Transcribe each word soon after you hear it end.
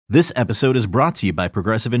This episode is brought to you by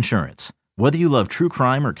Progressive Insurance. Whether you love true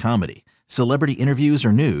crime or comedy, celebrity interviews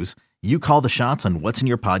or news, you call the shots on what's in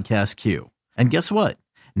your podcast queue. And guess what?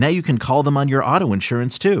 Now you can call them on your auto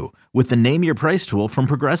insurance too with the Name Your Price tool from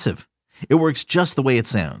Progressive. It works just the way it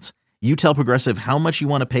sounds. You tell Progressive how much you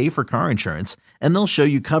want to pay for car insurance, and they'll show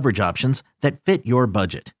you coverage options that fit your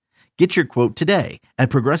budget. Get your quote today at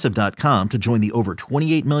Progressive.com to join the over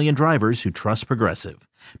 28 million drivers who trust Progressive.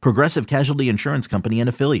 Progressive Casualty Insurance Company and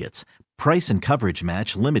Affiliates. Price and coverage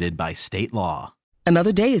match limited by state law.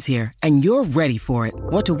 Another day is here, and you're ready for it.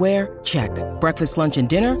 What to wear? Check. Breakfast, lunch, and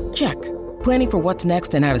dinner? Check. Planning for what's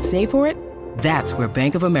next and how to save for it? That's where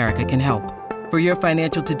Bank of America can help. For your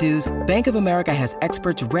financial to-dos, Bank of America has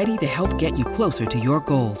experts ready to help get you closer to your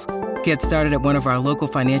goals. Get started at one of our local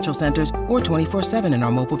financial centers or 24/7 in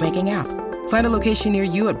our mobile banking app. Find a location near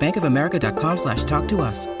you at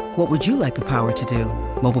bankofamerica.com/talktous. What would you like the power to do?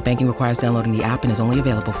 Mobile banking requires downloading the app and is only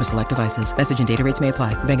available for select devices. Message and data rates may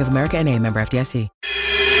apply. Bank of America N.A., member FDIC.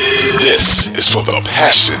 This is for the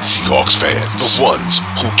passionate Seahawks fans. The ones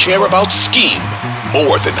who care about scheme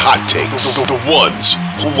more than hot takes. The ones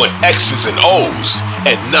who want X's and O's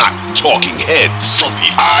and not talking heads. From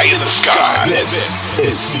the eye in the sky, this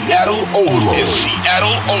is Seattle Overload.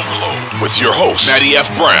 With your hosts, Matty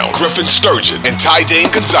F. Brown, Griffin Sturgeon, and Ty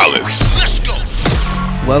Dane Gonzalez. Let's go!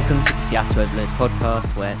 Welcome to the Seattle Overload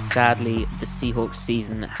podcast, where sadly the Seahawks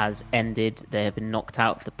season has ended. They have been knocked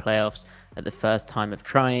out of the playoffs at the first time of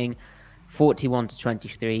trying,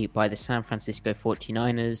 41-23 by the San Francisco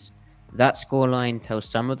 49ers. That scoreline tells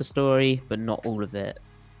some of the story, but not all of it.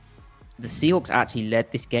 The Seahawks actually led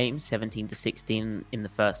this game 17-16 in the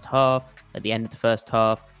first half, at the end of the first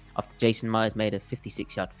half, after Jason Myers made a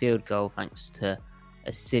 56-yard field goal thanks to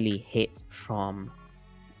a silly hit from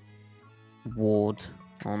Ward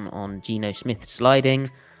on Geno Smith sliding.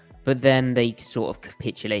 But then they sort of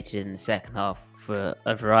capitulated in the second half for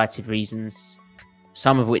a variety of reasons,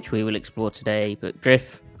 some of which we will explore today. But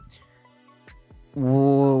Griff,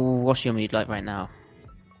 what's your mood like right now?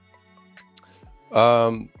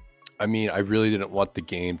 I mean, I really didn't want the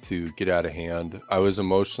game to get out of hand. I was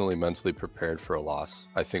emotionally, mentally prepared for a loss.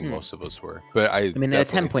 I think most of us were. But I mean, they're a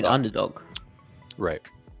 10-point underdog. Right.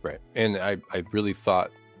 And I really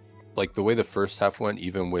thought, like, the way the first half went,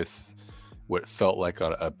 even with what felt like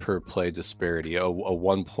a per play disparity, a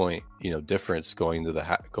 1 point, difference going into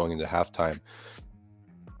halftime.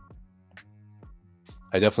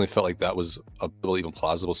 I definitely felt like that was a little even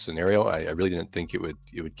plausible scenario. I really didn't think it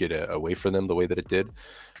would get away from them the way that it did.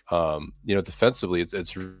 Defensively,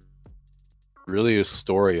 it's really a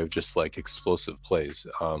story of just like explosive plays.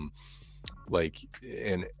 And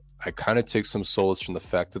I kind of take some solace from the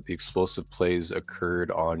fact that the explosive plays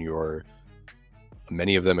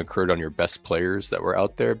many of them occurred on your best players that were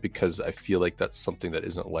out there, because I feel like that's something that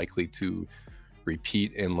isn't likely to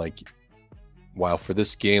repeat. And like, while for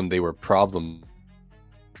this game they were problems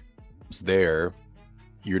there,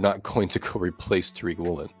 you're not going to go replace Tariq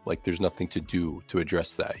Woolen. Like, there's nothing to do to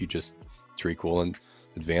address that. Tariq Woolen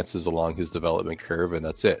advances along his development curve, and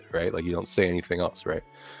that's it, right? Like, you don't say anything else, right?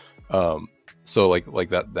 So like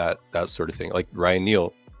that sort of thing. Like Ryan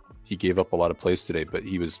Neal, he gave up a lot of plays today, but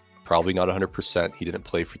he was probably not 100%. He didn't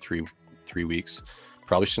play for three weeks.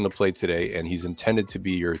 Probably shouldn't have played today, and he's intended to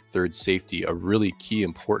be your third safety, a really key,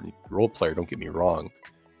 important role player. Don't get me wrong,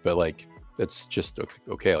 but like, that's just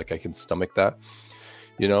okay. Like, I can stomach that.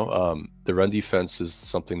 The run defense is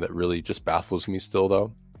something that really just baffles me still,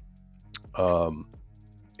 though.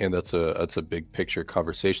 And that's a big picture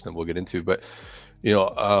conversation that we'll get into. But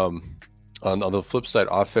on the flip side,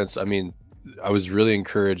 offense, I mean, I was really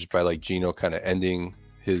encouraged by like Geno kind of ending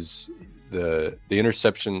the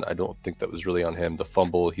interception. I don't think that was really on him. The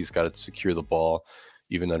fumble, he's got to secure the ball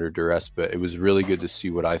even under duress. But it was really good to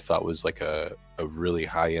see what I thought was like a really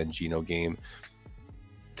high-end Geno game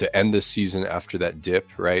to end the season after that dip,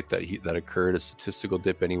 right? That occurred, a statistical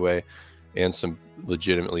dip anyway, and some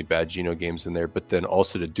legitimately bad Geno games in there. But then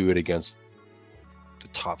also to do it against the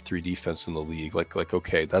top 3 defense in the league, like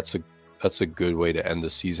okay, that's a good way to end the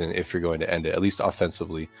season if you're going to end it, at least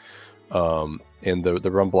offensively. And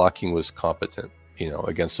the run blocking was competent,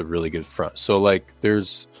 against a really good front. So like,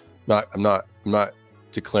 I'm not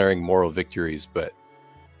declaring moral victories, but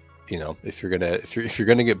if you're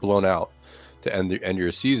gonna get blown out to end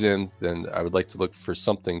your season, then I would like to look for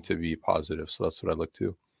something to be positive. So that's what I look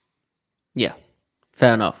to. Yeah,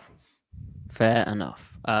 fair enough.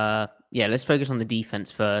 Let's focus on the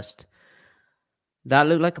defense first. That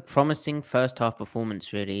looked like a promising first half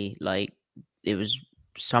performance, really. Like, it was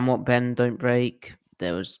somewhat bend, don't break.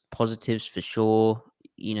 There was positives for sure.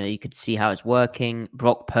 you could see how it's working.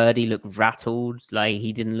 Brock Purdy looked rattled. Like,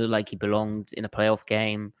 he didn't look like he belonged in a playoff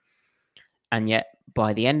game. And yet,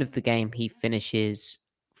 by the end of the game, he finishes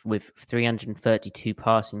with 332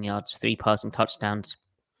 passing yards, 3 passing touchdowns,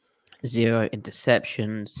 0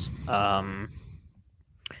 interceptions.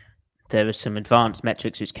 There were some advanced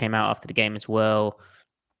metrics which came out after the game as well,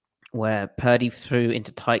 where Purdy threw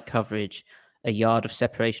into tight coverage a yard of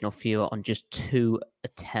separation or fewer on just 2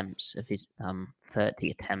 attempts of his 30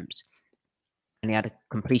 attempts. And he had a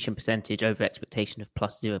completion percentage over expectation of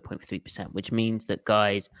plus 0.3%, which means that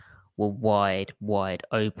guys were wide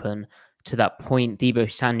open. To that point,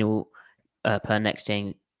 Deebo Samuel, per next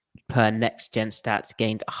gen stats,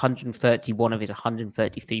 gained 131 of his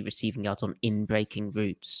 133 receiving yards on in-breaking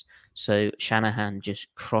routes. So Shanahan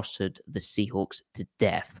just crossed the Seahawks to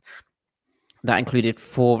death. That included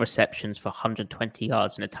 4 receptions for 120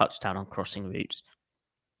 yards and a touchdown on crossing routes.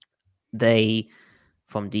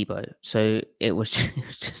 From Deebo. So it was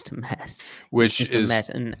just a mess. Which is a mess.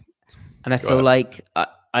 And I feel like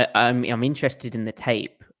I'm interested in the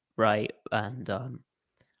tape, right? And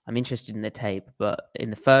I'm interested in the tape, but in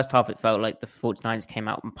the first half, it felt like the 49ers came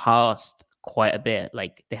out and passed quite a bit.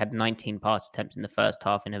 Like, they had 19 pass attempts in the first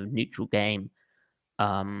half in a neutral game.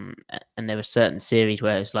 And there were certain series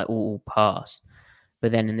where it's like all pass.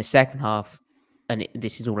 But then in the second half, and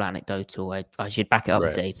this is all anecdotal, I should back it up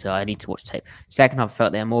with data. I need to watch tape. Second half, I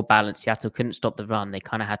felt they were more balanced. Seattle couldn't stop the run. They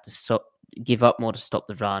kind of had to give up more to stop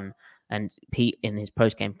the run. And Pete, in his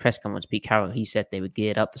post-game press conference, Pete Carroll, he said they were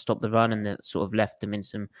geared up to stop the run, and that sort of left them in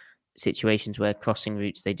some situations where crossing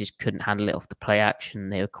routes, they just couldn't handle it off the play action.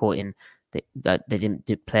 They were caught in, they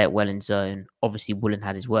didn't play it well in zone. Obviously, Woolen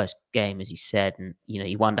had his worst game, as he said, and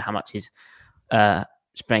you wonder how much his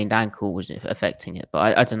sprained ankle was affecting it.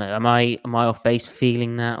 But I don't know. Am I off base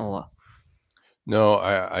feeling that, or? No,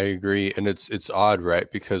 I agree, and it's odd,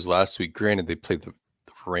 right? Because last week, granted, they played the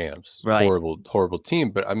Rams, right. horrible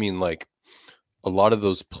team, but I mean, like, a lot of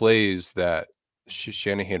those plays that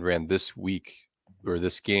Shanahan ran this week or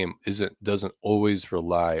this game doesn't always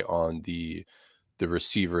rely on the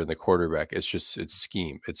receiver and the quarterback. It's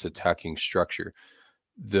scheme, it's attacking structure.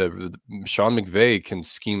 The Sean McVay can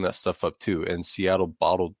scheme that stuff up too, and Seattle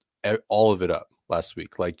bottled all of it up last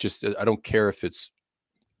week. Like, just, I don't care if it's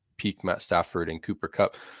peak Matt Stafford and Cooper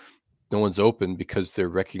Kupp. No one's open because they're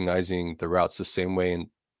recognizing the routes the same way in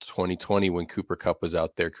 2020 when Cooper Kupp was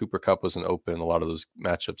out there. Cooper Kupp wasn't open in a lot of those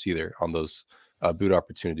matchups either on those boot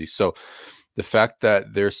opportunities. So the fact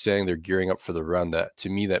that they're saying they're gearing up for the run, that to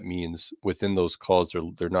me, that means within those calls,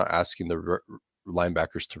 they're not asking the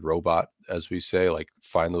linebackers to robot, as we say, like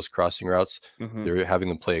find those crossing routes. Mm-hmm. They're having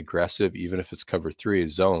them play aggressive, even if it's cover 3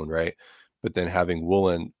 zone, right? But then having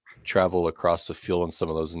Woolen travel across the field on some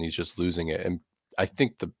of those, and he's just losing it. And I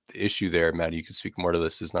think the issue there, Matt, you can speak more to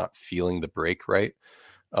this, is not feeling the break right,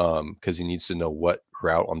 because he needs to know what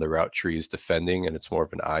route on the route tree is defending, and it's more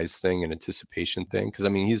of an eyes thing, an anticipation thing. Because I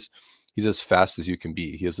mean, he's as fast as you can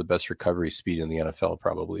be. He has the best recovery speed in the NFL,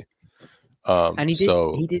 probably. And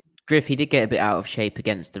he did, Griff. He did get a bit out of shape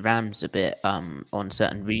against the Rams a bit on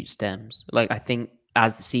certain route stems. Like, I think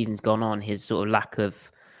as the season's gone on, his sort of lack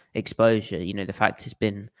of exposure, the fact it's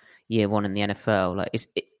been year 1 in the NFL, like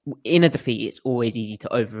in a defeat, it's always easy to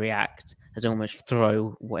overreact, as almost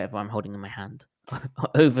throw whatever I'm holding in my hand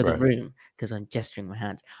over the room because I'm gesturing my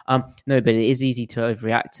hands. No, but it is easy to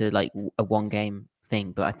overreact to like a 1 game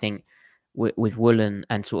thing. But I think with Woolen,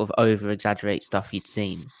 and sort of over exaggerate stuff you'd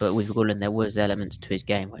seen, but with Woolen, there was elements to his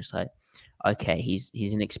game where it's like, okay, he's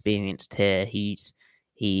inexperienced here. It's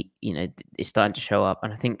starting to show up.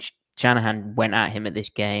 And I think Shanahan went at him at this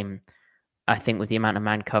game. I think with the amount of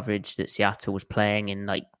man coverage that Seattle was playing in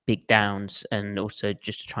like big downs, and also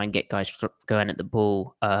just to try and get guys going at the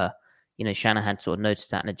ball, Shanahan sort of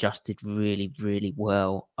noticed that and adjusted really, really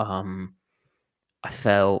well. I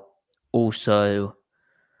felt also,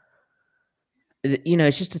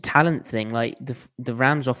 it's just a talent thing. Like the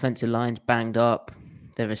Rams' offensive line's banged up.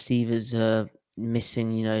 Their receivers are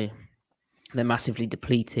missing, they're massively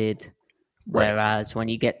depleted. Right. Whereas when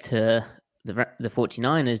you get to the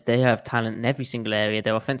 49ers, they have talent in every single area.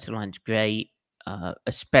 Their offensive line's great,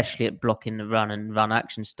 especially at blocking the run and run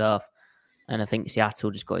action stuff. And I think Seattle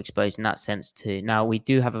just got exposed in that sense too. Now, we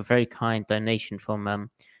do have a very kind donation from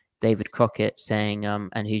David Crockett saying,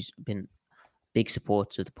 and who's been a big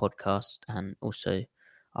supporter of the podcast and also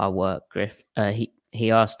our work, Griff. He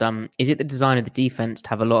asked, is it the design of the defense to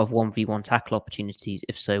have a lot of 1v1 tackle opportunities?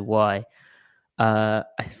 If so, why?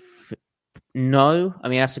 No, I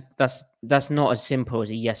mean that's not as simple as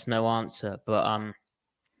a yes/no answer. But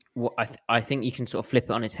I think you can sort of flip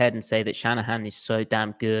it on his head and say that Shanahan is so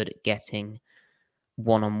damn good at getting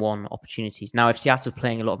one-on-one opportunities. Now, if Seattle's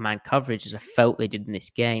playing a lot of man coverage, as I felt they did in this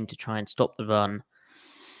game, to try and stop the run,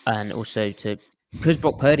 and also because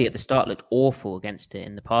Brock Purdy at the start looked awful against it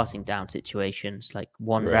in the passing down situations, like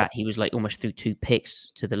he was like almost threw 2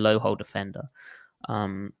 picks to the low hole defender.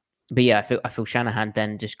 But yeah, I feel Shanahan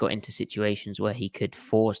then just got into situations where he could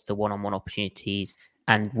force the one-on-one opportunities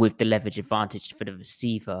and with the leverage advantage for the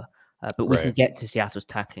receiver. But we can get to Seattle's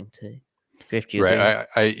tackling too. Griff, do you agree?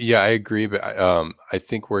 I agree, but I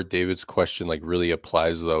think where David's question like really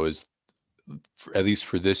applies though is, at least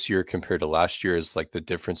for this year compared to last year, is like the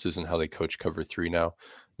differences in how they coach cover 3 now.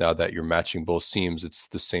 Now that you're matching both seams, it's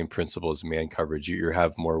the same principle as man coverage. You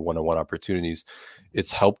have more one-on-one opportunities.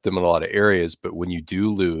 It's helped them in a lot of areas, but when you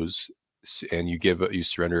do lose and you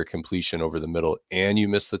surrender a completion over the middle and you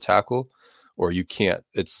miss the tackle, or you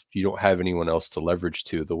don't have anyone else to leverage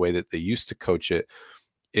to the way that they used to coach it.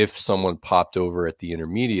 If someone popped over at the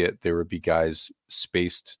intermediate, there would be guys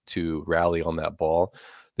spaced to rally on that ball.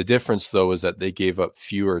 The difference, though, is that they gave up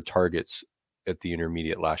fewer targets at the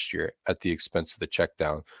intermediate last year at the expense of the check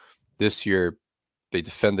down. This year, they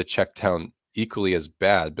defend the check down equally as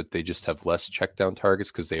bad, but they just have less check down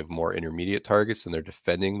targets because they have more intermediate targets, and they're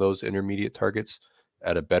defending those intermediate targets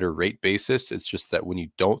at a better rate basis. It's just that when you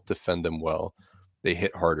don't defend them well, they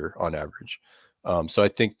hit harder on average. So I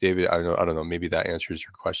think, David, I don't know, maybe that answers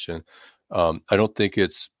your question. I don't think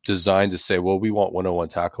it's designed to say, well, we want one-on-one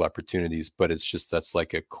tackle opportunities, but it's just that's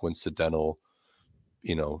like a coincidental,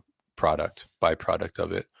 byproduct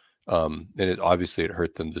of it. And it obviously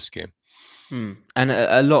hurt them this game. And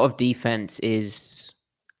a lot of defenses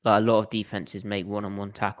make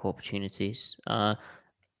one-on-one tackle opportunities.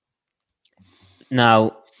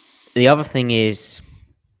 Now, the other thing is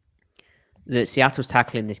that Seattle's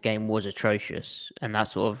tackling this game was atrocious, and that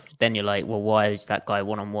sort of then you're like, well, why is that guy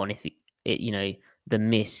one-on-one? If the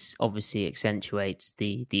miss obviously accentuates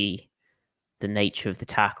the nature of the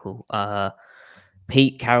tackle.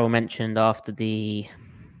 Pete Carroll mentioned after the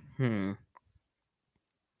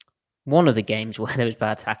one of the games where there was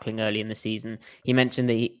bad tackling early in the season, he mentioned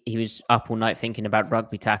that he was up all night thinking about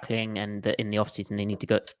rugby tackling, and that in the offseason they need to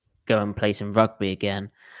go and play some rugby again,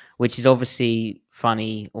 which is obviously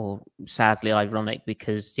funny or sadly ironic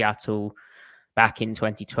because Seattle back in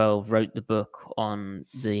 2012 wrote the book on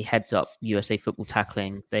the heads up USA football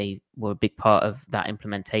tackling. They were a big part of that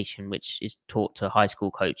implementation, which is taught to high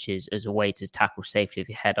school coaches as a way to tackle safely with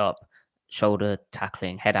your head up, shoulder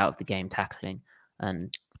tackling, head out of the game tackling,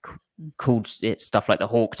 and called it stuff like the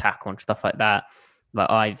hawk tackle and stuff like that. But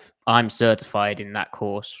I'm certified in that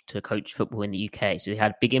course to coach football in the UK. So they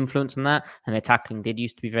had big influence on that, and their tackling did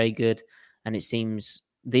used to be very good. And it seems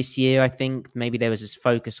this year, I think maybe there was this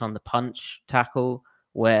focus on the punch tackle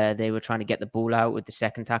where they were trying to get the ball out with the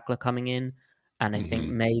second tackler coming in. And I think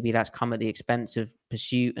maybe that's come at the expense of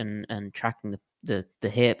pursuit and tracking the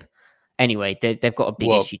hip. Anyway, they've got a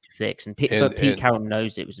big issue to fix. But Pete Carroll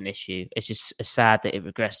knows it was an issue. It's just sad that it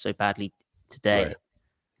regressed so badly today.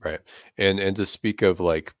 Right. And to speak of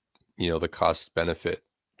the cost benefit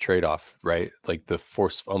trade-off, right? Like the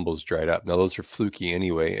forced fumbles dried up. Now those are fluky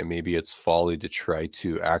anyway, and maybe it's folly to try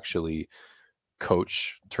to actually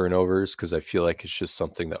coach turnovers, because I feel like it's just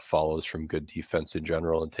something that follows from good defense in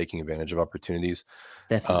general and taking advantage of opportunities.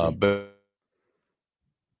 Definitely.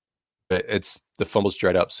 But it's the fumbles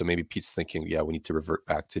dried up, so maybe Pete's thinking, yeah, we need to revert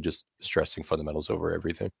back to just stressing fundamentals over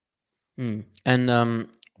everything. And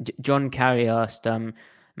John Carey asked,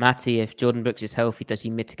 Matty, if Jordan Brooks is healthy, does he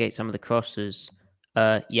mitigate some of the crosses?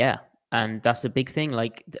 Yeah, and that's a big thing.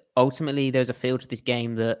 Like, ultimately, there's a feel to this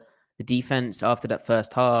game that the defense, after that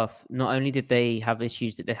first half, not only did they have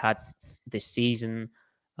issues that they had this season,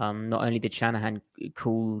 not only did Shanahan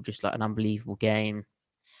call just like an unbelievable game,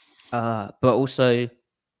 but also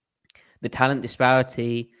the talent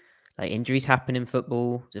disparity. Like, injuries happen in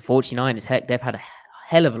football. The 49ers, heck, they've had a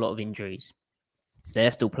hell of a lot of injuries.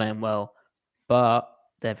 They're still playing well, but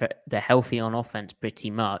they're healthy on offense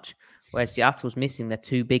pretty much. Whereas Seattle's missing their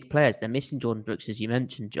 2 big players. They're missing Jordan Brooks, as you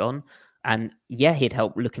mentioned, John. And yeah, he'd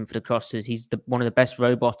help looking for the crosses. He's one of the best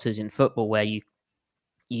robotters in football, where you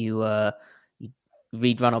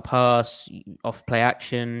read run or pass, off play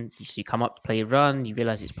action. So you come up to play a run, you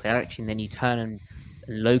realize it's play action, then you turn and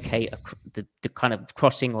locate the kind of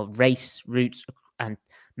crossing or race routes and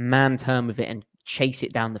man turn with it and chase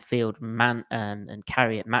it down the field, and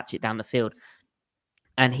carry it, match it down the field.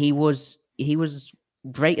 And he was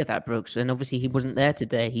great at that, Brooks. And obviously he wasn't there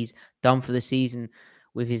today. He's done for the season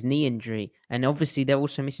with his knee injury. And obviously they're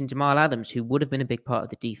also missing Jamal Adams, who would have been a big part of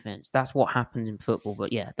the defense. That's what happens in football.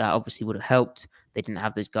 But yeah, that obviously would have helped. They didn't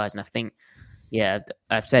have those guys. And I think yeah,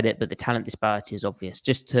 I've said it, but the talent disparity is obvious.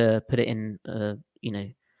 Just to put it in,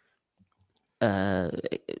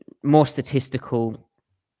 more statistical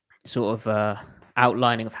sort of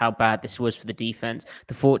outlining of how bad this was for the defense.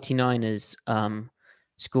 The 49ers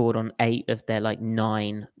scored on 8 of their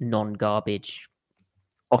 9 non-garbage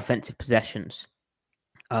offensive possessions.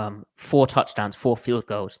 4 touchdowns, 4 field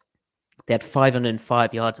goals. They had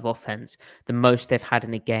 505 yards of offense, the most they've had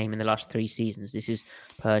in a game in the last 3 seasons. This is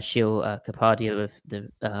per Shil Kapadia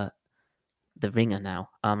of the Ringer now.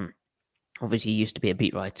 Obviously, he used to be a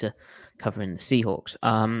beat writer covering the Seahawks.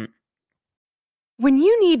 When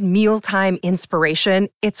you need mealtime inspiration,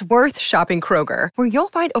 it's worth shopping Kroger, where you'll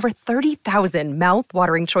find over 30,000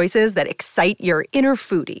 mouth-watering choices that excite your inner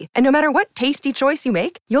foodie. And no matter what tasty choice you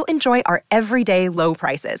make, you'll enjoy our everyday low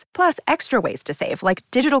prices, plus extra ways to save, like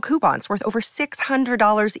digital coupons worth over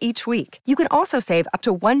 $600 each week. You can also save up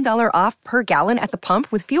to $1 off per gallon at the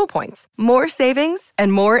pump with fuel points. More savings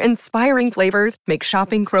and more inspiring flavors make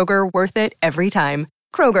shopping Kroger worth it every time.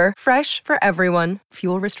 Kroger, fresh for everyone.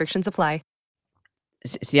 Fuel restrictions apply.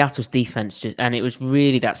 Seattle's defense and it was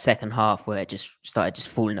really that second half where it just started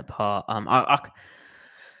falling apart. I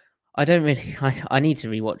don't really. I need to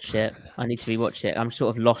rewatch it. I'm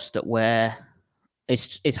sort of lost at where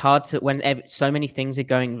it's hard to when so many things are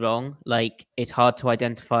going wrong. Like it's hard to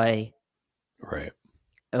identify right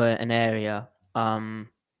an area.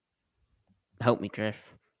 Help me,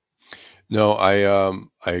 Griff. No, I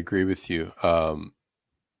agree with you.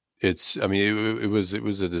 It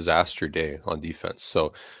was a disaster day on defense.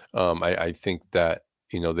 So I think that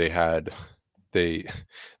they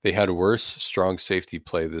had worse strong safety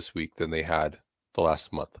play this week than they had the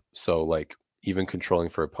last month. So like even controlling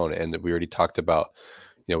for opponent, and we already talked about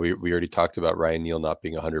we already talked about Ryan Neal not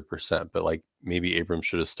being 100%, but like maybe Abrams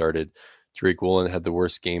should have started. Tariq Woolen had the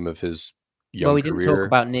worst game of his young career. Well, we didn't talk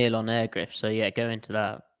about Neal on air, Griff. So yeah, go into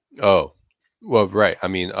that. Oh. Well, right. I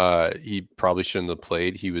mean, he probably shouldn't have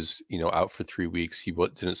played. He was, out for 3 weeks. He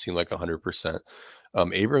didn't seem like 100%.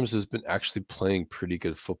 Abrams has been actually playing pretty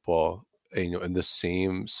good football, in the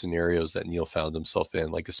same scenarios that Neal found himself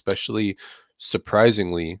in, like especially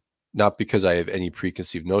surprisingly, not because I have any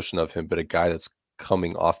preconceived notion of him, but a guy that's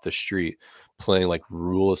coming off the street playing like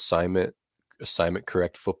rule assignment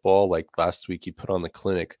correct football. Like last week, he put on the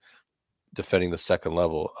clinic defending the second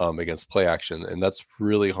level against play action, and that's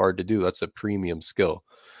really hard to do. That's a premium skill,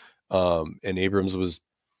 and Abrams was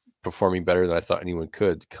performing better than I thought anyone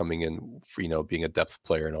could coming in for, being a depth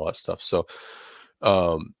player and all that stuff. So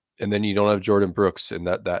and then you don't have Jordan Brooks, and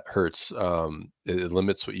that hurts. It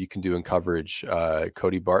limits what you can do in coverage.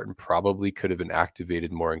 Cody Barton probably could have been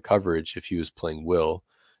activated more in coverage if he was playing Will,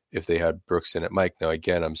 if they had Brooks in at Mike. Now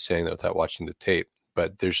again, I'm saying that without watching the tape,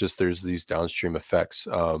 but there's these downstream effects.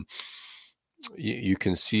 You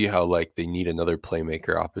can see how like they need another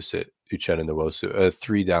playmaker opposite Uchenna Nwosu, a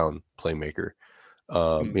 3-down playmaker.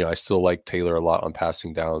 I still like Taylor a lot on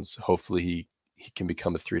passing downs. Hopefully he can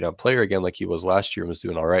become a 3-down player again, like he was last year and was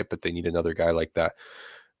doing all right, but they need another guy like that.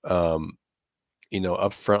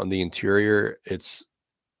 Up front on the interior, it's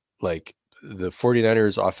like the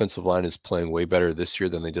 49ers offensive line is playing way better this year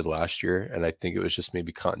than they did last year. And I think it was just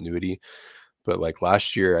maybe continuity, but like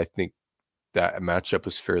last year, I think that matchup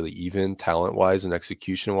was fairly even talent-wise and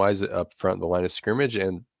execution-wise up front in the line of scrimmage.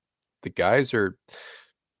 And the guys are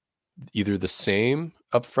either the same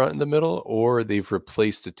up front in the middle, or they've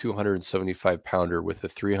replaced a 275-pounder with a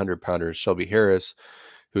 300-pounder, Shelby Harris,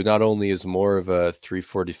 who not only is more of a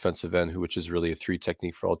 3-4 defensive end, which is really a 3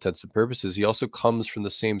 technique for all intents and purposes, he also comes from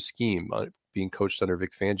the same scheme, being coached under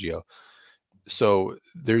Vic Fangio. So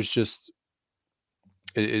there's just...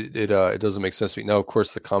 It doesn't make sense to me. Now, of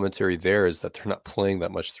course, the commentary there is that they're not playing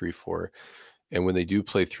that much 3-4. And when they do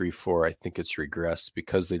play 3-4, I think it's regressed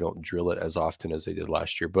because they don't drill it as often as they did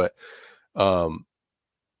last year. But,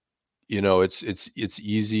 it's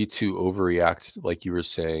easy to overreact, like you were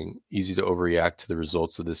saying, easy to overreact to the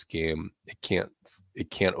results of this game. It can't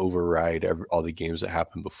override all the games that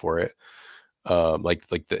happened before it.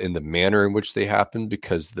 In the manner in which they happen,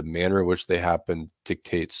 because the manner in which they happen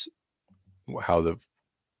dictates how the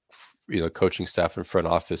coaching staff and front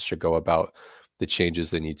office should go about the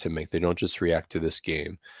changes they need to make. They don't just react to this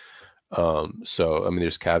game.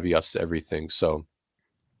 There's caveats to everything. So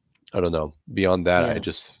I don't know. Beyond that, it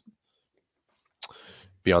just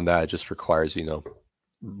requires,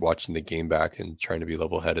 watching the game back and trying to be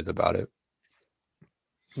level-headed about it.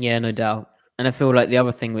 Yeah, no doubt. And I feel like the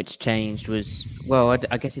other thing which changed was, well,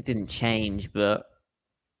 I guess it didn't change, but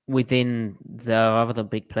within the other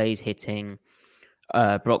big plays hitting,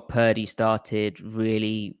 Brock Purdy started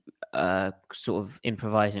really sort of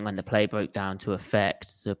improvising when the play broke down to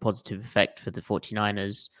affect the positive effect for the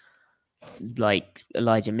 49ers, like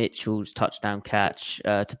Elijah Mitchell's touchdown catch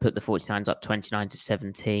to put the 49ers up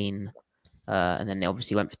 29-17. And then they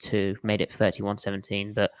obviously went for 2, made it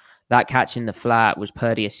 31-17. But that catch in the flat was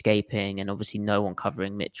Purdy escaping and obviously no one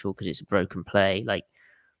covering Mitchell because it's a broken play. Like,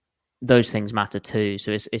 those things matter too.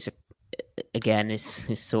 So it's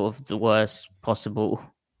sort of the worst possible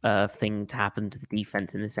thing to happen to the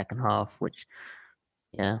defense in the second half, which,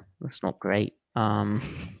 yeah, that's not great. I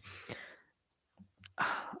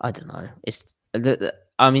don't know.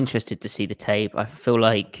 I'm interested to see the tape. I feel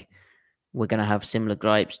like we're going to have similar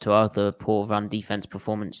gripes to other poor run defense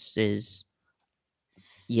performances.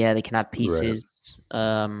 Yeah, they can add pieces.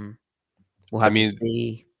 Right. We'll have to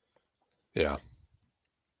see. Yeah.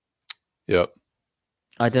 Yep.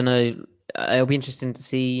 I don't know. It'll be interesting to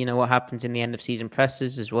see, what happens in the end of season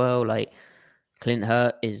pressers as well. Like, Clint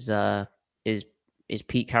Hurt is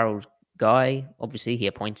Pete Carroll's guy. Obviously, he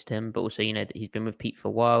appointed him, but also, that he's been with Pete for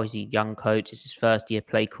a while. He's a young coach. It's his first year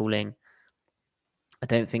play calling. I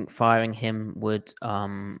don't think firing him would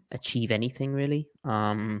achieve anything really,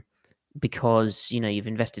 because you've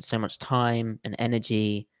invested so much time and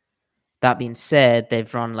energy. That being said,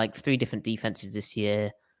 they've run like 3 different defenses this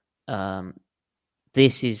year.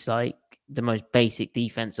 This is like the most basic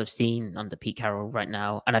defense I've seen under Pete Carroll right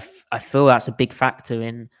now, and I feel that's a big factor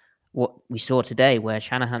in what we saw today, where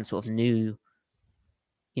Shanahan sort of knew,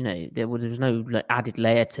 there was no added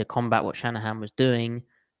layer to combat what Shanahan was doing.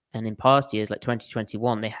 And in past years, like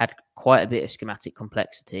 2021, they had quite a bit of schematic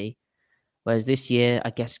complexity. Whereas this year, I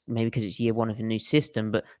guess maybe because it's year 1 of a new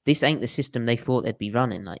system, but this ain't the system they thought they'd be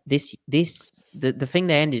running. Like the thing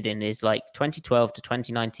they ended in is like 2012 to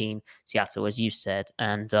 2019 Seattle, as you said,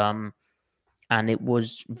 and it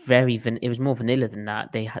was it was more vanilla than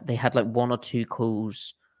that. They had like 1 or 2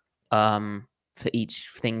 calls for each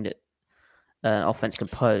thing that offense can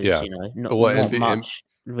pose. Yeah. Not much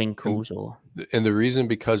wrinkles and the reason,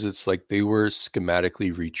 because it's like they were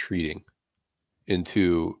schematically retreating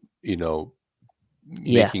into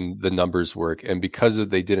making the numbers work, and because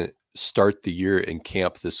they didn't start the year in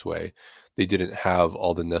camp this way, they didn't have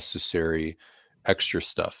all the necessary extra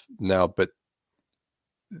stuff now, but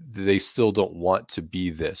they still don't want to be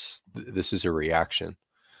this is a reaction.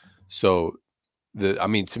 So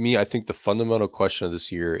to me, I think the fundamental question of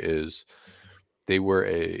this year is they were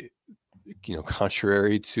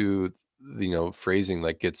contrary to phrasing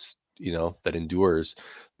that gets that endures,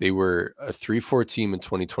 they were a 3-4 team in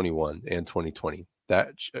 2021 and 2020.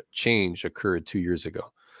 That change occurred 2 years ago.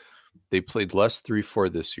 They played less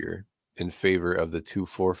 3-4 this year in favor of the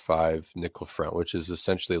 2-4-5 nickel front, which is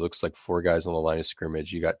essentially looks like 4 guys on the line of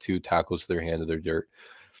scrimmage. You got 2 tackles with their hand in their dirt,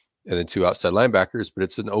 and then 2 outside linebackers, but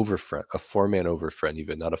it's an over front, a 4-man over front,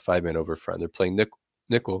 even not a 5-man over front. They're playing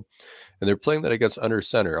nickel, and they're playing that against under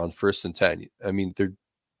center on 1st and 10. I mean, they're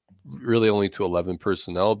really only to 11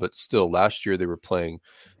 personnel, but still last year they were playing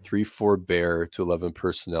 3-4 bear to 11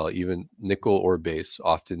 personnel, even nickel or base,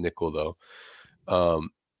 often nickel though.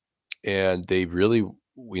 And they really,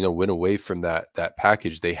 went away from that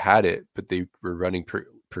package. They had it, but they were running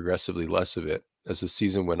progressively less of it as the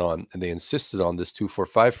season went on, and they insisted on this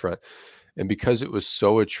 2-4-5 front. And because it was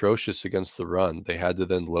so atrocious against the run, they had to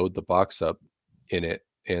then load the box up in it.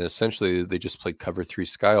 And essentially they just played cover 3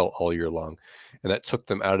 sky all year long. And that took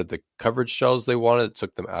them out of the coverage shells they wanted. It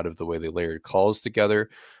took them out of the way they layered calls together.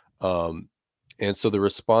 And so the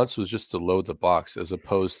response was just to load the box, as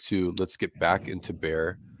opposed to let's get back into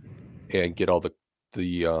bear and get all the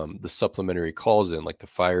supplementary calls in, like the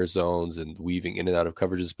fire zones and weaving in and out of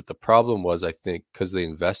coverages. But the problem was, I think, because they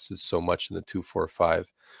invested so much in the 2-4-5,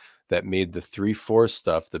 that made the 3-4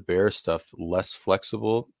 stuff, the bear stuff, less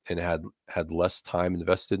flexible and had less time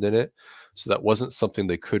invested in it. So that wasn't something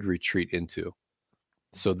they could retreat into.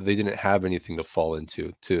 So they didn't have anything to fall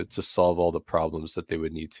into to solve all the problems that they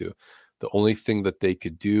would need to. The only thing that they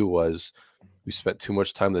could do was, we spent too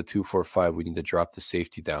much time in the 2-4-5. We need to drop the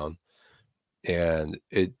safety down. And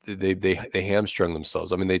they hamstrung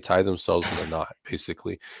themselves. I mean, they tied themselves in a knot,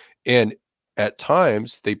 basically. And at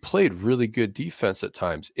times they played really good defense at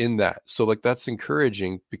times in that. So like, that's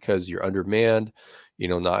encouraging because you're undermanned,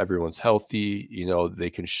 not everyone's healthy, they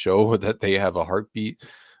can show that they have a heartbeat,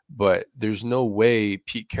 but there's no way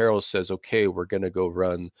Pete Carroll says, okay, we're going to go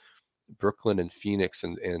run Brooklyn and Phoenix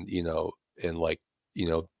and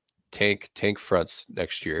tank fronts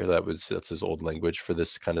next year. That's his old language for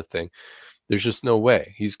this kind of thing. There's just no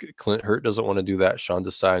way. Clint Hurt doesn't want to do that. Sean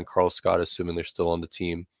Desai and Carl Scott, assuming they're still on the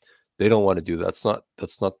team, they don't want to do that.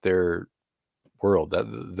 That's not their world.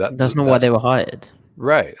 That's not why they were hired.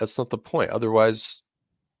 Right. That's not the point. Otherwise,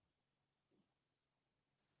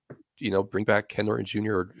 bring back Ken Norton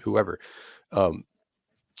Jr. or whoever. I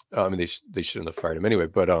mean, they shouldn't have fired him anyway,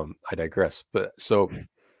 but I digress. But so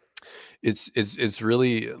it's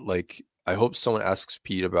really like, I hope someone asks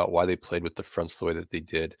Pete about why they played with the fronts the way that they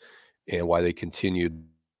did, and why they continued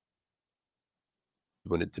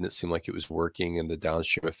when it didn't seem like it was working, and the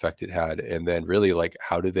downstream effect it had. And then really, like,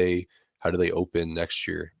 how do they open next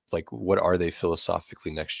year? Like, what are they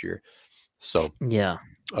philosophically next year? So Yeah.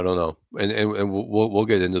 I don't know. And we'll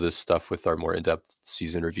get into this stuff with our more in-depth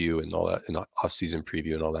season review and all that, and off-season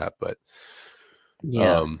preview and all that. But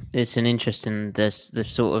yeah, it's an interesting. They've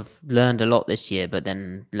sort of learned a lot this year, but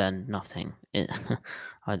then learned nothing.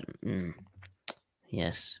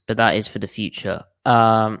 Yes, but that is for the future.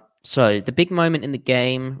 So the big moment in the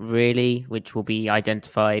game, really, which will be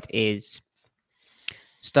identified, is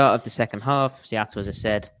start of the second half. Seattle, as I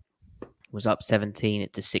said, was up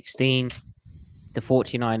 17-16. The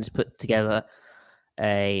 49ers put together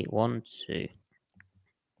a 1, 2,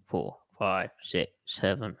 4, 5, 6,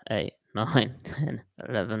 7, 8, 9, 10,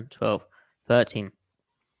 11, 12, 13.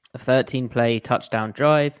 A 13-play touchdown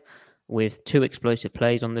drive with 2 explosive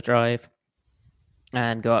plays on the drive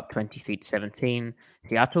and go up 23-17.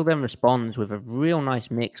 Seattle then responds with a real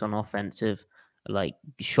nice mix on offensive, like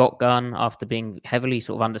shotgun after being heavily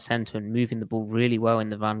sort of under center and moving the ball really well in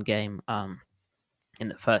the run game in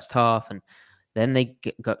the first half. And then they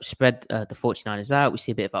spread the 49ers out. We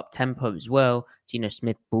see a bit of up-tempo as well. Geno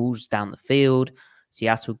Smith balls down the field.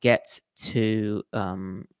 Seattle gets to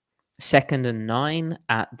 2nd and 9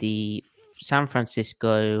 at the San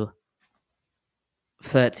Francisco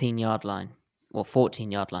 13-yard line, or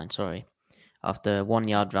 14-yard line, sorry, after a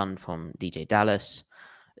 1-yard run from DJ Dallas.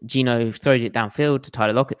 Geno throws it downfield to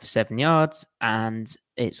Tyler Lockett for 7 yards, and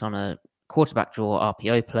it's on a quarterback draw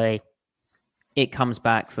RPO play. It comes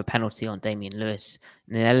back for a penalty on Damian Lewis,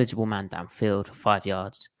 an ineligible man downfield for 5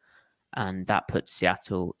 yards. And that puts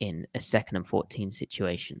Seattle in a 2nd and 14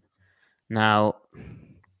 situation. Now,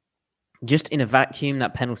 just in a vacuum,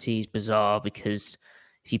 that penalty is bizarre because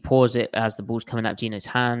if you pause it as the ball's coming out of Geno's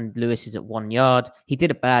hand, Lewis is at 1 yard. He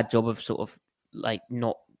did a bad job of sort of like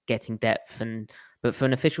not getting depth, but for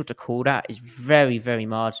an official to call that is very, very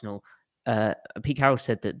marginal. Pete Carroll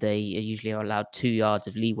said that they usually are allowed 2 yards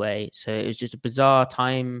of leeway, so it was just a bizarre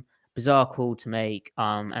call to make.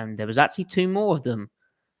 And there was actually 2 more of them.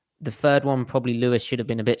 The third one, probably Lewis should have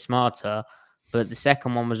been a bit smarter, but the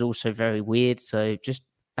second one was also very weird. So just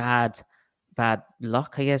bad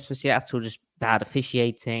luck, I guess, for Seattle, just bad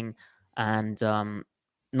officiating. And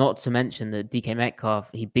not to mention that DK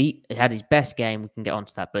Metcalf, he had his best game. We can get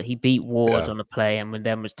onto that, but he beat Ward on a play and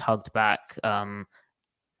then was tugged back.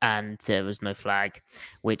 And there was no flag,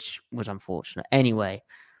 which was unfortunate. Anyway,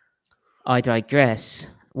 I digress.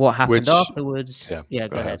 What happened afterwards? Yeah,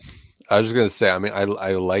 go ahead. I was just going to say, I mean, I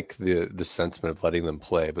like the sentiment of letting them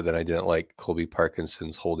play, but then I didn't like Colby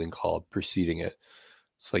Parkinson's holding call preceding it.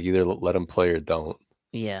 It's like either let them play or don't.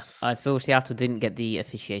 Yeah, I feel Seattle didn't get the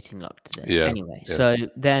officiating luck today. Yeah. Anyway, so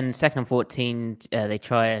then 2nd and 14, they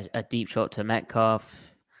try a deep shot to Metcalf.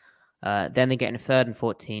 Then they get in a 3rd and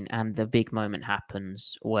 14, and the big moment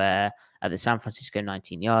happens where at the San Francisco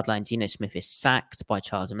 19-yard line, Geno Smith is sacked by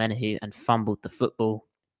Charles Omenihu and fumbled the football,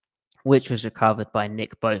 which was recovered by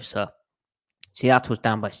Nick Bosa. Seattle's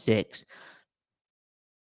down by 6.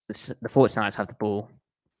 The 49ers have the ball,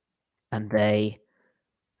 and they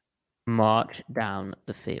march down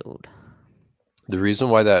the field. The reason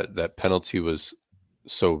why that penalty was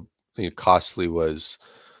so costly was,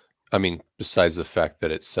 I mean, besides the fact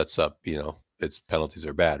that it sets up, its penalties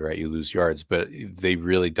are bad, right? You lose yards, but they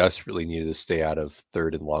really desperately needed to stay out of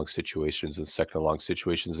 3rd and long situations and 2nd and long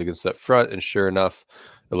situations against that front. And sure enough,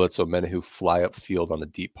 it lets Omenihu fly upfield on a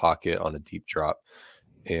deep pocket on a deep drop.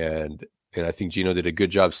 And I think Geno did a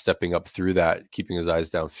good job stepping up through that, keeping his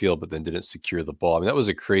eyes downfield, but then didn't secure the ball. I mean, that was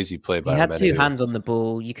a crazy play by Omenihu. He had 2 hands on the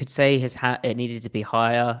ball. You could say it needed to be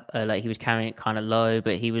higher, like he was carrying it kind of low,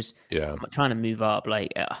 but he was trying to move up,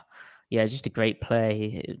 like... Yeah, just a great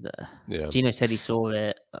play. Geno said he saw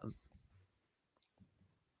it.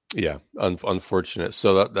 Unfortunate.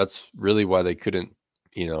 So that's really why they couldn't,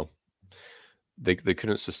 they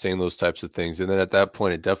couldn't sustain those types of things. And then at that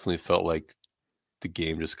point, it definitely felt like the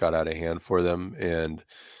game just got out of hand for them. And,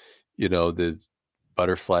 the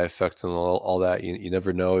butterfly effect and all that, you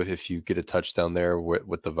never know if you get a touchdown there,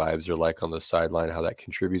 what the vibes are like on the sideline, how that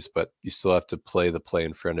contributes, but you still have to play the play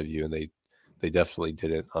in front of you. And they definitely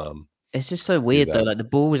didn't. It's just so weird though. Like the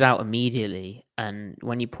ball was out immediately, and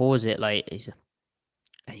when you pause it, like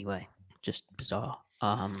anyway, just bizarre.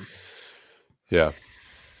 Yeah,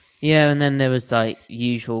 and then there was like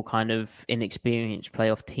usual kind of inexperienced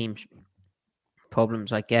playoff teams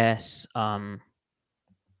problems, I guess.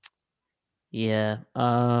 Yeah.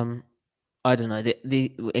 I don't know.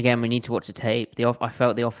 The again, we need to watch the tape. I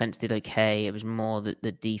felt the offense did okay. It was more that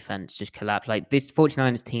the defense just collapsed. Like, this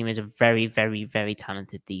 49ers team is a very, very, very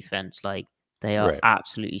talented defense. Like, they are Right.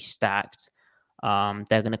 absolutely stacked.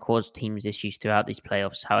 They're going to cause teams issues throughout these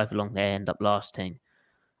playoffs, however long they end up lasting.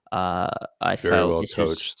 I Very felt well this was,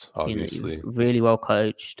 coached, obviously. really well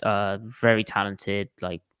coached, very talented,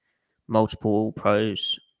 like multiple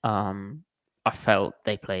pros. I felt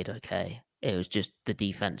they played okay. It was just the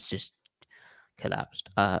defense just collapsed.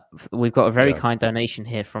 We've got a very Yeah. kind donation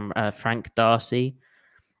here from Frank Darcy.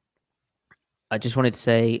 I just wanted to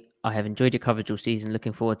say I have enjoyed your coverage all season.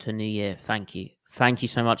 Looking forward to a new year. Thank you. Thank you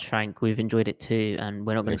so much, Frank. We've enjoyed it too, and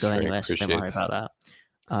we're not going to Thanks, go Frank. anywhere, so don't Appreciate worry that. about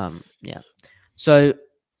that. Yeah. So,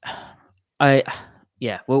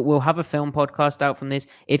 we'll have a film podcast out from this.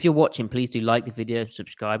 If you're watching, please do like the video,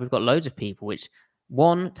 subscribe. We've got loads of people, which,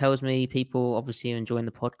 one, tells me people obviously are enjoying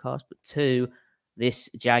the podcast, but two, this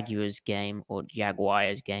Jaguars game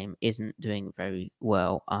isn't doing very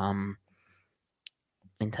well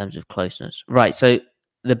in terms of closeness. Right. So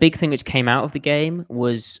the big thing which came out of the game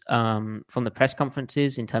was from the press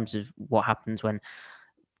conferences in terms of what happens when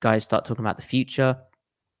guys start talking about the future.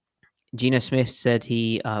 Geno Smith said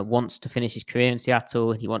he wants to finish his career in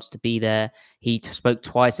Seattle and he wants to be there. He spoke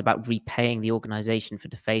twice about repaying the organization for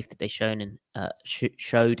the faith that they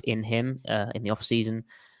showed in him in the offseason.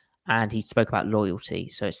 And he spoke about loyalty.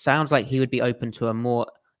 So it sounds like he would be open to a more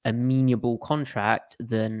amenable contract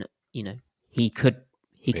than, he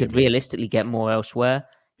could realistically get more elsewhere.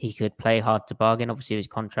 He could play hard to bargain, obviously, his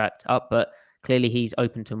contract up, but clearly he's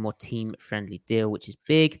open to a more team-friendly deal, which is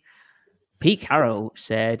big. Pete Carroll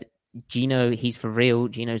said, Geno, he's for real.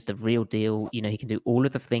 Geno's the real deal. He can do all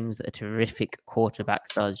of the things that a terrific quarterback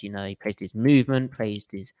does. He praised his movement,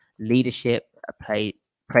 praised his leadership,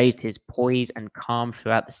 praised his poise and calm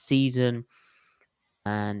throughout the season,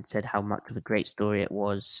 and said how much of a great story it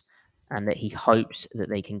was, and that he hopes that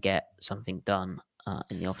they can get something done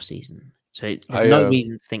in the offseason. So there's no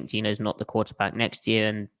reason to think Geno's not the quarterback next year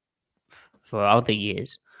and for other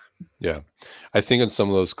years. Yeah. I think in some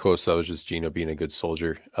of those quotes, that was just Geno being a good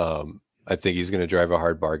soldier. I think he's going to drive a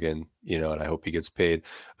hard bargain, and I hope he gets paid.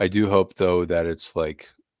 I do hope, though, that it's like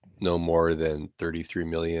no more than 33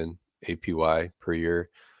 million APY per year.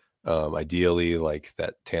 Ideally, like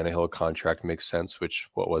that Tannehill contract makes sense, which,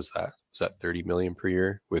 what was that? Was that 30 million per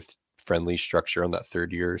year with friendly structure on that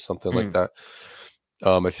third year or something like that?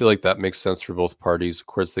 I feel like that makes sense for both parties. Of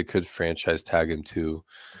course, they could franchise tag him too.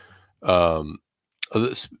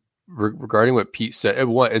 Regarding what Pete said,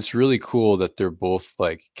 it's really cool that they're both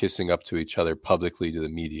like kissing up to each other publicly to the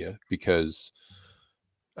media, because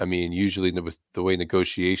I mean, usually with the way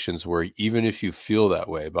negotiations work, even if you feel that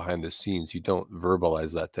way behind the scenes, you don't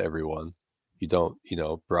verbalize that to everyone. You don't,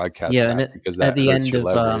 broadcast that, because that hurts your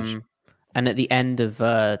leverage. And at the end of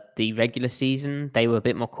the regular season, they were a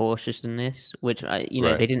bit more cautious than this, which Right.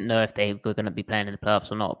 they didn't know if they were going to be playing in the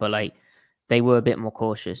playoffs or not, but like, they were a bit more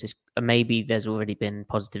cautious. Maybe there's already been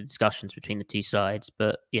positive discussions between the two sides,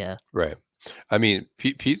 but yeah. Right. I mean,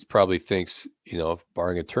 Pete probably thinks,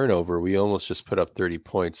 barring a turnover, we almost just put up 30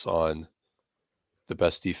 points on the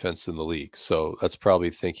best defense in the league. So that's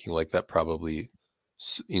probably thinking like that probably,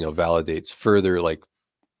 validates further like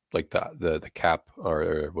the cap,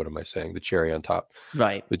 or what am I saying? The cherry on top.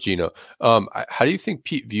 Right. With Geno. How do you think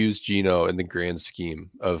Pete views Geno in the grand scheme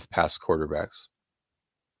of past quarterbacks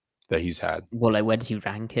that he's had? Well, like, where does he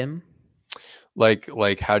rank him? Like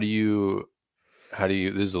how do you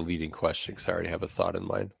this is a leading question because I already have a thought in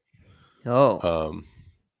mind. But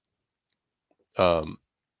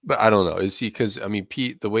I don't know. Is he, because I mean,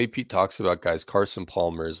 Pete, the way Pete talks about guys, Carson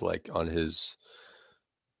Palmer is like on his,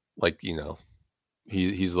 like,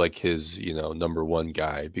 he's like his, number one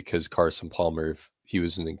guy, because Carson Palmer, he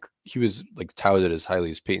was like touted as highly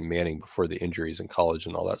as Peyton Manning before the injuries in college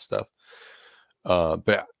and all that stuff.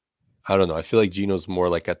 But I don't know. I feel like Geno's more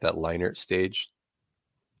like at that Leinart stage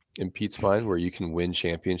in Pete's mind, where you can win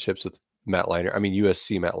championships with Matt Leinart. I mean,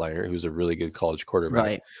 USC Matt Leinart, who's a really good college quarterback.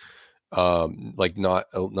 Right. Like not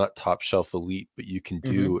top shelf elite, but you can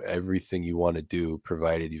do everything you want to do,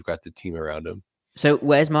 provided you've got the team around him. So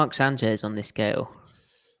where's Mark Sanchez on this scale?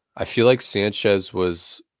 I feel like Sanchez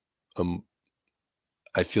was,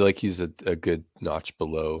 I feel like he's a good notch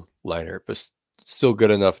below Leinart, but still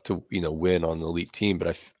good enough to, win on the elite team.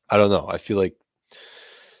 But I don't know. I feel like,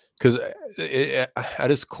 because at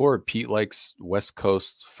his core, Pete likes West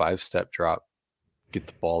Coast 5-step drop, get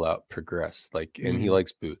the ball out, progress, and he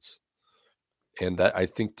likes boots. And that, I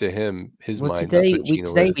think, to him, his mind, that's what Geno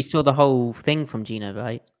is. We saw the whole thing from Geno,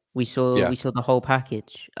 right? We saw Yeah. we saw the whole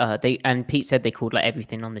package. Pete said they called like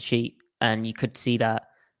everything on the sheet, and you could see that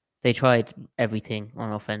they tried everything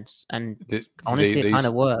on offense. And They honestly, it they kind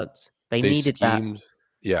of worked. They they needed that. schemed.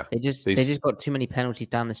 Yeah, They just they they s- just got too many penalties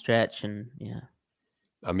down the stretch, and yeah.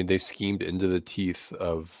 I mean, they schemed into the teeth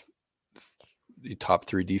of the top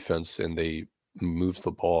 3 defense, and they moved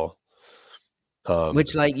the ball.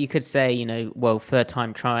 Which, like, you could say, well, third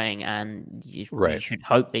time trying, and you Right. should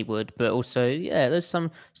hope they would. But also, yeah, there's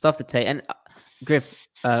some stuff to take. And Griff,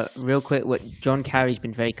 real quick, what John Carey's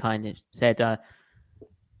been very kind and said,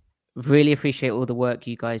 really appreciate all the work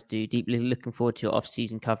you guys do. Deeply looking forward to your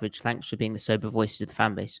off-season coverage. Thanks for being the sober voices of the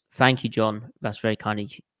fan base. Thank you, John. That's very kind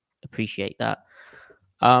of you. Appreciate that.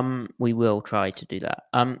 We will try to do that.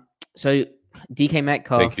 So DK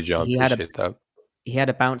Metcalf, Thank you, John. Appreciate that. He had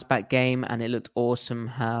a bounce back game, and it looked awesome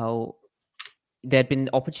how there'd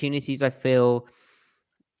been opportunities, I feel,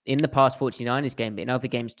 in the past 49ers game, but in other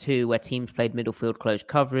games too, where teams played middle field close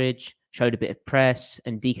coverage, showed a bit of press,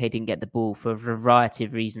 and DK didn't get the ball for a variety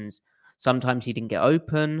of reasons. Sometimes he didn't get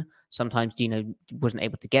open. Sometimes Gino wasn't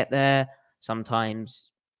able to get there.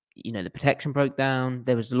 Sometimes, the protection broke down.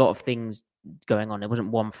 There was a lot of things going on. It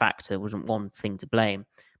wasn't one factor. It wasn't one thing to blame.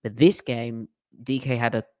 But this game, DK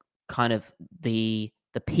had a kind of the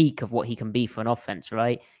peak of what he can be for an offense,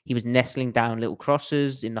 right? He was nestling down little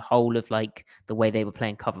crosses in the whole of like the way they were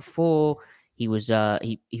playing cover 4. He was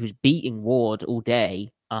he was beating Ward all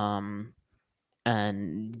day. And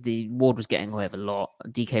the Ward was getting away with a lot.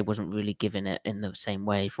 DK wasn't really giving it in the same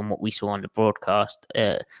way from what we saw on the broadcast.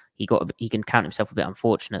 He can count himself a bit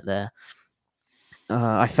unfortunate there.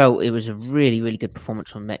 I felt it was a really, really good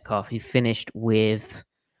performance from Metcalf. He finished with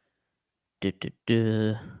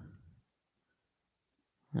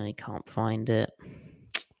I can't find it.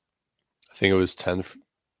 I think it was 10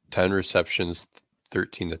 receptions,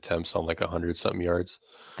 13 attempts on like 100 something yards.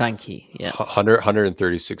 Thank you. Yeah.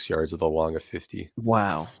 136 yards with a long of 50.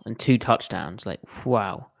 Wow. And 2 touchdowns. Like,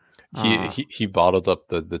 wow. He bottled up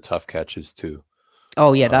the tough catches too.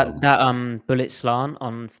 Oh yeah, that bullet slant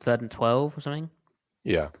on 3rd and 12 or something.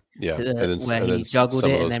 Yeah. Where he juggled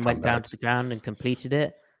it and then went down to the ground and completed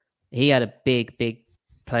it. He had a big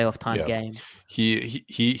playoff time game.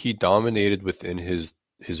 He dominated within his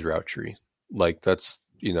route tree. Like that's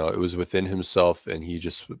it was within himself, and he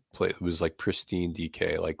just played. It was like pristine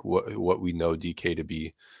DK, like what we know DK to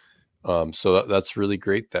be. So that's really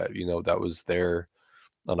great that that was there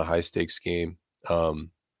on a high stakes game.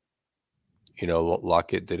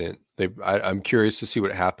 Lockett didn't. I'm curious to see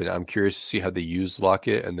what happened. I'm curious to see how they used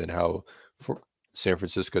Lockett and then how San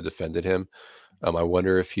Francisco defended him. I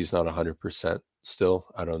wonder if he's not 100% still.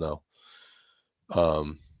 I don't know.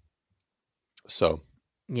 So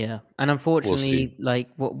yeah, and unfortunately, like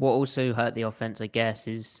what also hurt the offense, I guess,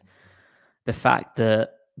 is the fact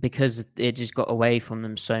that because it just got away from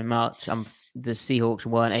them so much, the Seahawks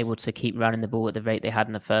weren't able to keep running the ball at the rate they had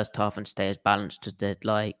in the first half and stay as balanced as they'd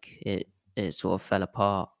like. It sort of fell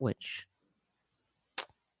apart, which,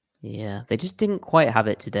 yeah, they just didn't quite have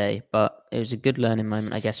it today. But it was a good learning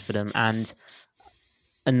moment, I guess, for them. And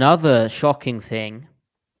another shocking thing,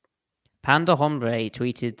 Panda Hombre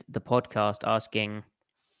tweeted the podcast asking,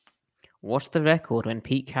 "What's the record when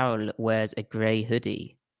Pete Carroll wears a grey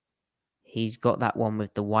hoodie?" He's got that one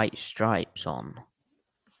with the white stripes on.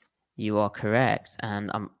 You are correct, and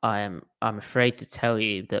I'm afraid to tell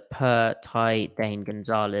you that per Ty Dane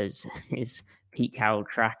Gonzalez is Pete Carroll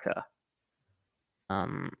tracker.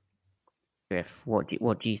 Griff, what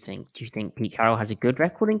do you think? Do you think Pete Carroll has a good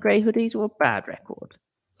record in grey hoodies or a bad record?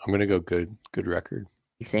 I'm gonna go good record.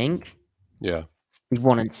 You think? Yeah. He's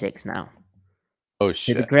 1-6 now. Oh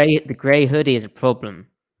shit! So the grey hoodie is a problem.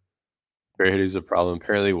 Gray hoodie is a problem.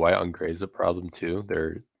 Apparently, white on gray is a problem too.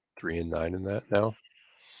 They're 3-9 in that now.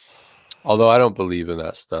 Although I don't believe in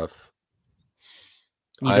that stuff.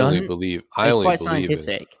 I only believe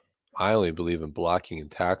in blocking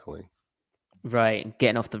and tackling. Right,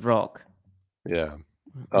 getting off the rock. Yeah.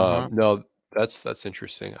 No, that's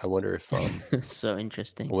interesting. I wonder if so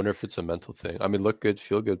interesting. I wonder if it's a mental thing. I mean, look good,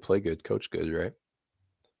 feel good, play good, coach good, right?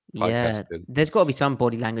 Podcast good. There's got to be some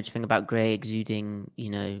body language thing about Gray exuding,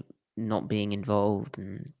 not being involved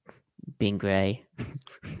and being Gray.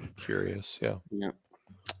 Curious, yeah. No.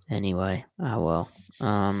 Anyway, well.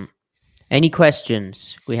 Any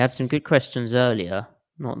questions? We had some good questions earlier.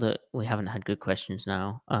 Not that we haven't had good questions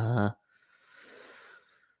now.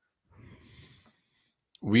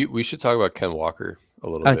 We should talk about Ken Walker a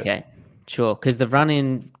little bit. Okay, sure. Because the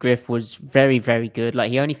run-in Griff was very, very good.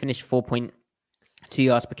 Like he only finished 4.2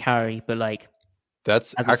 yards per carry, but like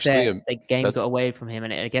That's As it actually says, the game got that's away from him,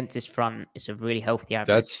 and against this front, it's a really healthy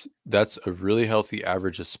average. that's a really healthy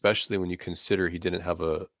average, especially when you consider he didn't have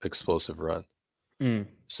a explosive run. Mm.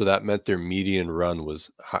 So that meant their median run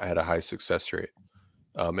had a high success rate.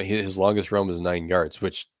 His longest run was 9 yards,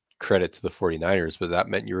 which credit to the 49ers, but that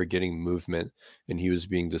meant you were getting movement and he was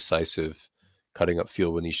being decisive, cutting up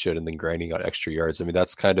field when he should, and then grinding out extra yards. I mean,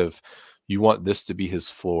 that's kind of, you want this to be his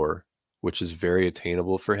floor, which is very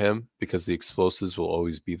attainable for him because the explosives will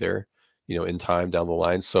always be there, in time down the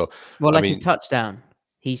line. So, Well, I like his mean, touchdown,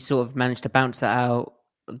 he sort of managed to bounce that out,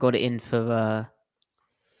 got it in for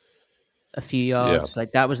a few yeah, yards.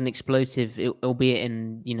 Like that was an explosive, albeit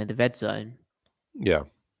in the red zone. yeah,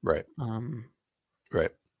 right, Um,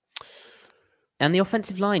 right. and the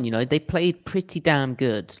offensive line, they played pretty damn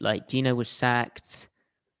good. Like Gino was sacked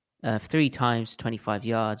 3 times, 25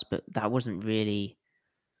 yards, but that wasn't really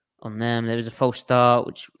on them. There was a false start,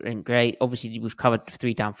 which ain't great. Obviously, we've covered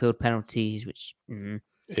 3 downfield penalties, which,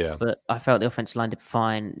 Yeah. but I felt the offensive line did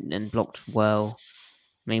fine and blocked well.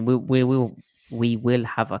 I mean, we will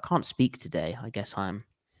have. I can't speak today. I guess I'm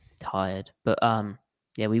tired, but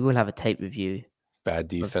yeah, we will have a tape review Bad of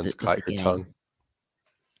defense the caught your game. tongue.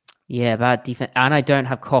 Yeah, bad defense, and I don't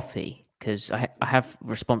have coffee because I have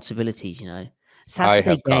responsibilities. I Saturday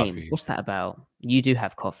have game. coffee. What's that about? You do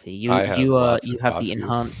have coffee. You I have you are lots you of have the coffee.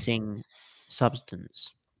 enhancing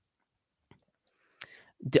substance.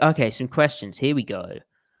 Okay, some questions. Here we go.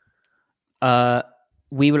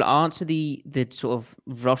 We will answer the sort of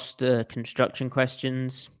roster construction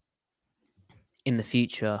questions in the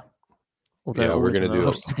future. Although Yeah, all we're of them gonna are do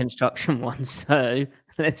roster construction ones, so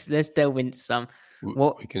let's delve into some.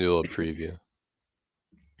 What we can do a little preview.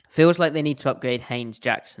 feels like they need to upgrade Haynes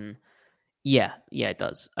Jackson. Yeah, it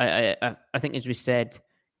does. I think as we said,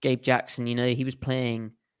 Gabe Jackson, he was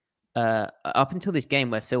playing up until this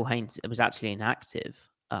game where Phil Haynes was actually inactive.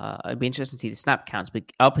 It'd be interesting to see the snap counts, but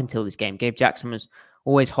up until this game, Gabe Jackson was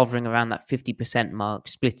always hovering around that 50% mark,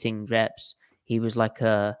 splitting reps. He was like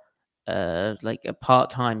a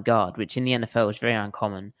part-time guard, which in the NFL is very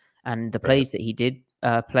uncommon. And the plays that he did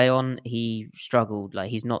play on, he struggled. Like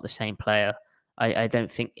he's not the same player. I don't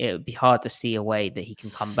think it would be hard to see a way that he can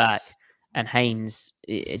come back. And Haynes,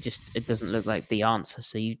 it doesn't look like the answer.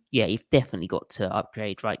 So you've definitely got to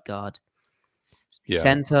upgrade right guard. Yeah.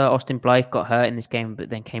 Center Austin Blythe got hurt in this game, but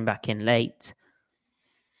then came back in late.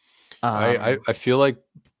 I feel like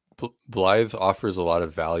Blythe offers a lot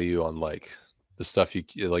of value on like the stuff you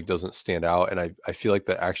like doesn't stand out, and I feel like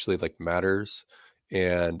that actually like matters.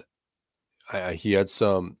 And he had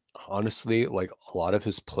some, honestly, like a lot of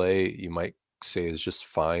his play you might say is just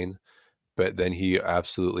fine, but then he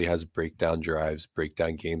absolutely has breakdown drives,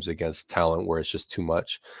 breakdown games against talent where it's just too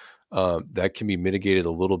much. That can be mitigated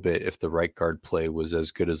a little bit if the right guard play was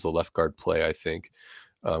as good as the left guard play, I think.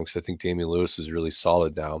 Because I think Damian Lewis is really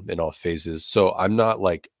solid now in all phases. So I'm not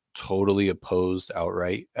like totally opposed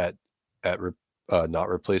outright at not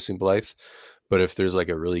replacing Blythe. But if there's like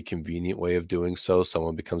a really convenient way of doing so,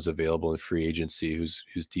 someone becomes available in free agency who's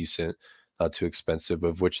decent, not too expensive,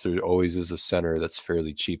 of which there always is a center that's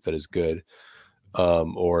fairly cheap that is good.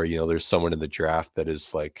 Or, there's someone in the draft that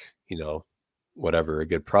is like, whatever, a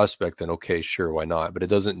good prospect, then okay, sure, why not? But it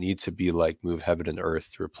doesn't need to be like move heaven and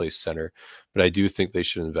earth to replace center. But I do think they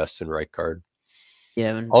should invest in right guard.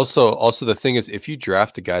 Yeah. And Also the thing is, if you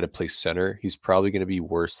draft a guy to play center, he's probably going to be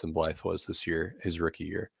worse than Blythe was this year, his rookie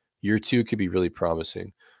year. Year 2 could be really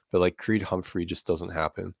promising, but like Creed Humphrey just doesn't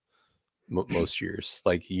happen most years.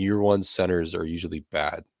 Like year 1 centers are usually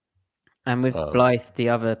bad. And with Blythe, the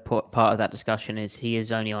other part of that discussion is he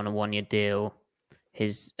is only on a 1-year deal.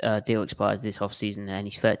 His deal expires this offseason, and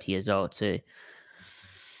he's 30 years old too.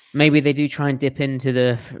 Maybe they do try and dip into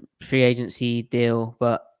the free agency deal,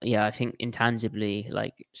 but yeah, I think intangibly,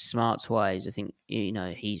 like smarts wise, I think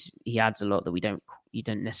he adds a lot that you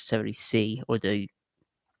don't necessarily see, or do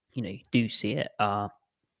see it. I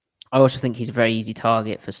also think he's a very easy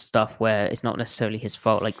target for stuff where it's not necessarily his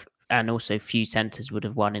fault. Like, and also few centers would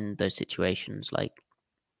have won in those situations. Like,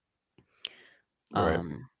 Right.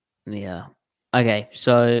 Yeah. Okay,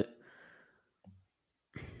 so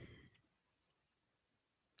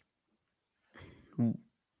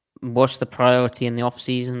what's the priority in the off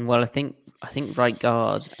season? Well, I think right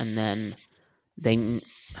guard, and then the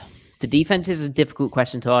defense is a difficult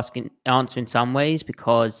question to answer in some ways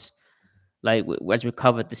because, like, as we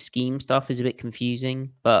covered, the scheme stuff is a bit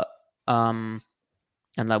confusing, but and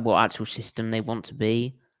like what actual system they want to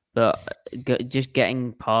be, but just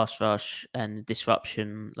getting pass rush and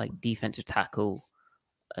disruption, like defensive tackle.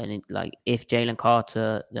 And like if Jalen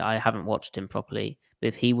Carter, I haven't watched him properly,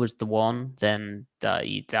 If he was the one, then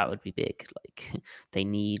that would be big. Like they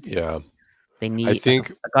need I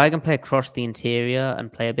think a guy who can play across the interior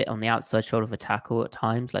and play a bit on the outside shoulder of a tackle at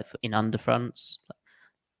times, like in underfronts,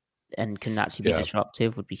 and can actually be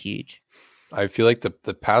disruptive would be huge. I feel like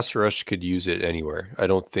the pass rush could use it anywhere. I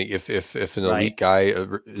don't think if an elite guy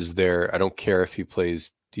is there, I don't care if he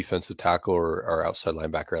plays defensive tackle or outside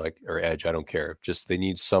linebacker or edge. I don't care. Just they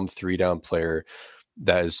need some 3-down player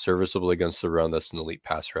that is serviceable against the run. That's an elite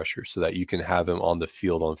pass rusher, so that you can have him on the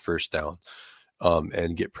field on first down,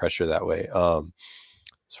 and get pressure that way.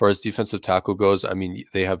 As far as defensive tackle goes, I mean,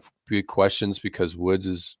 they have big questions because Woods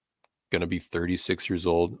is going to be 36 years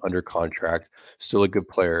old, under contract, still a good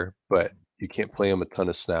player, but you can't play him a ton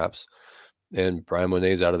of snaps. And Brian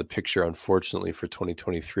Monet's out of the picture, unfortunately, for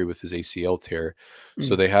 2023 with his ACL tear.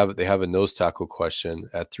 So they have a nose tackle question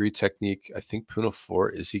at 3 technique. I think Puna 4,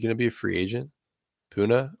 is he going to be a free agent,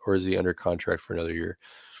 Puna, or is he under contract for another year?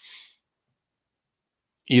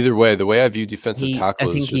 Either way, the way I view defensive tackle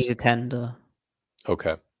I think he's a tender.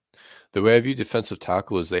 Okay. The way I view defensive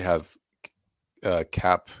tackle is they have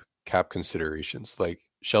cap considerations. Like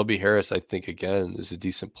Shelby Harris, I think, again, is a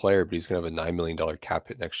decent player, but he's going to have a $9 million cap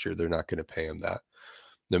hit next year. They're not going to pay him that,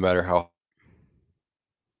 no matter how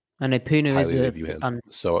I know Puna highly they view him.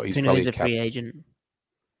 So he's Puna probably is a free agent.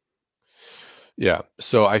 Yeah.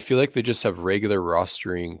 So I feel like they just have regular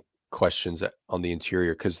rostering questions on the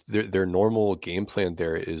interior, because their normal game plan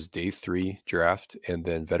there is day 3 draft and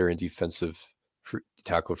then veteran defensive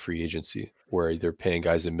tackle free agency, where they're paying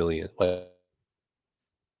guys $1 million. Like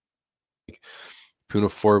Puna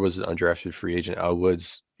 4 was an undrafted free agent. Al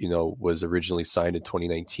Woods, was originally signed in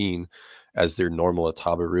 2019 as their normal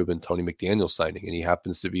Ataba Rubin, Tony McDaniel signing, and he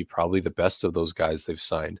happens to be probably the best of those guys they've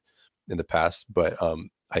signed in the past. But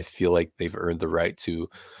I feel like they've earned the right to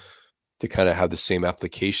kind of have the same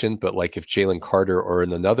application. But like if Jalen Carter or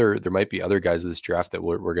there might be other guys in this draft that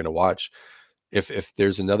we're going to watch. If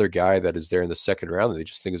there's another guy that is there in the second round that they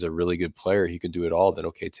just think is a really good player, he can do it all, then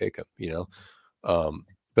okay, take him,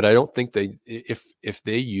 But I don't think if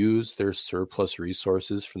they use their surplus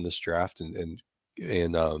resources from this draft and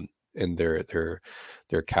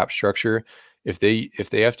their cap structure, if they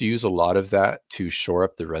have to use a lot of that to shore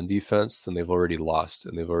up the run defense, then they've already lost,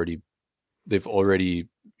 and they've already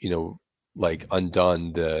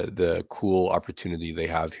undone the cool opportunity they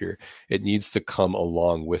have here. It needs to come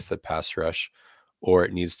along with the pass rush, or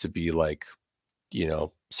it needs to be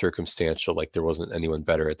circumstantial, like there wasn't anyone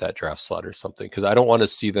better at that draft slot or something. Because I don't want to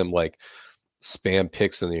see them spam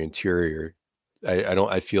picks in the interior.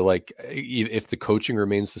 I feel like if the coaching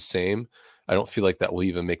remains the same, I don't feel like that will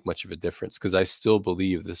even make much of a difference, because I still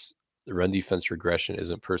believe the run defense regression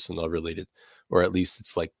isn't personnel related, or at least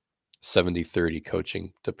it's 70-30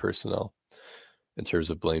 coaching to personnel in terms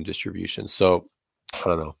of blame distribution. So I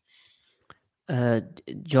don't know.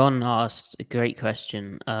 John asked a great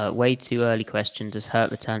question. Way too early question. Does Hurt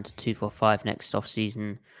return to 2-4-5 next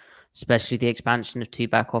offseason, especially the expansion of 2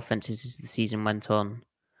 back offenses as the season went on?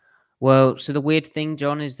 Well, so the weird thing,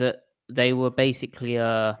 John, is that they were basically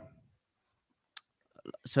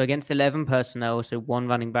so against 11 personnel, so 1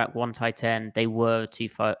 running back, 1 tight end, they were a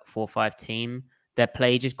 2-4-5 team. Their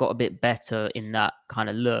play just got a bit better in that kind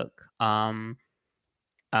of look.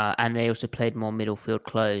 And they also played more middle field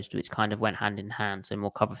closed, which kind of went hand in hand. So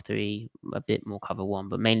more cover 3, a bit more cover 1,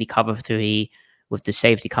 but mainly cover 3 with the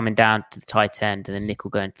safety coming down to the tight end and the nickel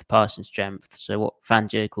going to the passing strength. So what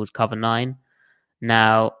Fangio calls cover 9.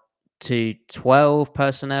 Now to 12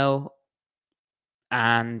 personnel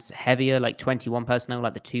and heavier, like 21 personnel,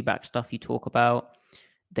 like the 2-back stuff you talk about,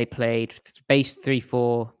 they played base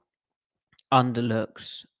 3-4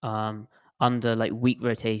 underlooks, under weak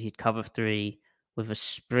rotated cover 3, with a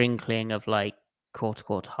sprinkling of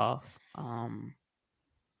quarter half.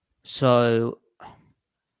 So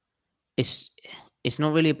it's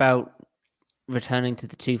not really about returning to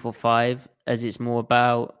the 2-4-5, as it's more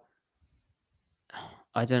about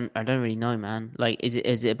I don't really know, man.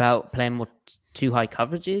 Is it about playing more 2 high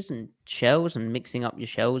coverages and shells and mixing up your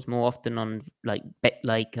shells more often on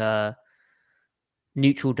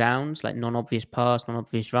neutral downs, like non-obvious pass,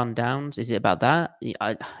 non-obvious run downs? Is it about that?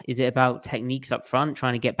 Is it about techniques up front,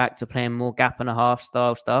 trying to get back to playing more gap and a half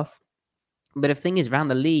style stuff? But the thing is, around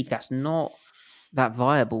the league, that's not that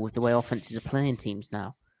viable with the way offenses are playing teams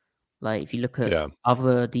now. If you look at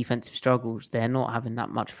other defensive struggles, they're not having that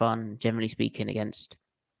much fun, generally speaking, against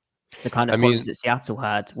the kind of problems that Seattle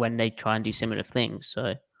had when they try and do similar things.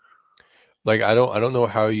 So, I don't know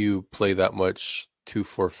how you play that much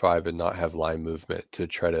 2-4-5 and not have line movement to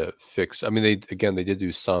try to fix. I mean, they did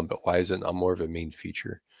do some, but why isn't it more of a main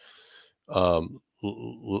feature?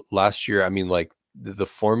 Last year, I mean, the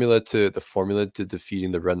formula to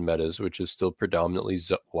defeating the run metas, which is still predominantly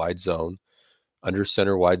wide zone, under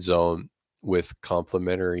center wide zone with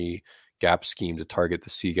complementary gap scheme to target the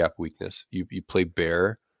C gap weakness. You play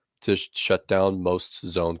bear to shut down most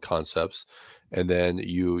zone concepts, and then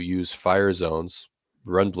you use fire zones,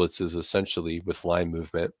 run blitzes essentially with line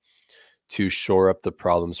movement to shore up the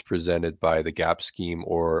problems presented by the gap scheme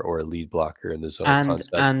or a lead blocker in the zone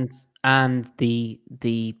concept. And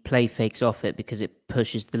the play fakes off it because it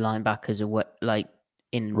pushes the linebackers away, like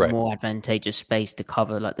in Right. more advantageous space to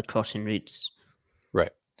cover like the crossing routes.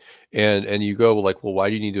 Right. And you go like, well, why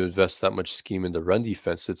do you need to invest that much scheme into run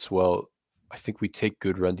defense? It's, well, I think we take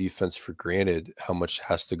good run defense for granted, how much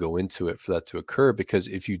has to go into it for that to occur. Because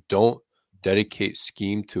if you don't dedicate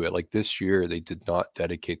scheme to it, like this year, they did not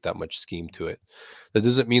dedicate that much scheme to it. That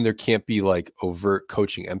doesn't mean there can't be like overt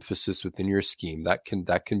coaching emphasis within your scheme. That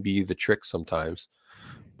can be the trick sometimes.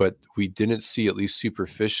 But we didn't see, at least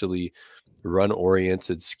superficially,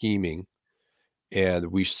 run-oriented scheming.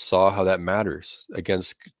 And we saw how that matters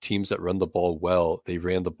against teams that run the ball well. They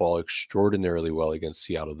ran the ball extraordinarily well against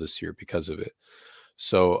Seattle this year because of it.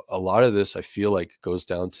 So a lot of this, I feel like, goes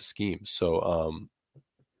down to scheme. So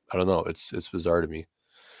I don't know. It's bizarre to me.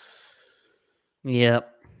 Yeah.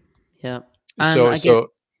 And So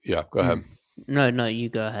yeah, go ahead. No, you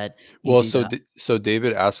go ahead. So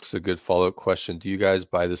David asks a good follow-up question. Do you guys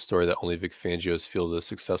buy the story that only Vic Fangio has fielded a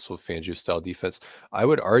successful Fangio-style defense? I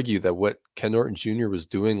would argue that what Ken Norton Jr. was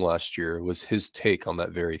doing last year was his take on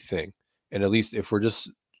that very thing. And at least if we're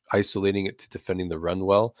just isolating it to defending the run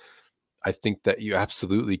well, I think that you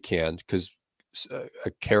absolutely can, because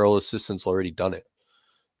a Carroll assistant's already done it.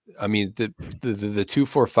 I mean, the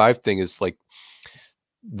 2-4-5 thing is like,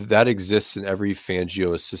 that exists in every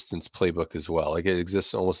Fangio assistant's playbook as well. Like, it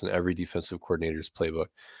exists almost in every defensive coordinator's playbook.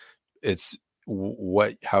 It's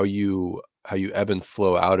how you ebb and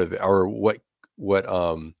flow out of it, or what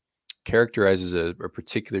characterizes a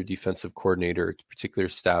particular defensive coordinator, particular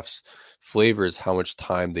staff's flavor, is how much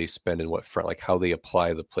time they spend in what front, like how they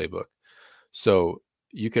apply the playbook. So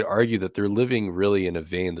you could argue that they're living really in a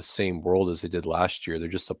vein the same world as they did last year. They're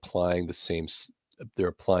just applying they're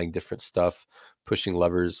applying different stuff, pushing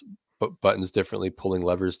levers, buttons differently, pulling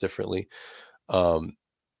levers differently.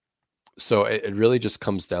 So it really just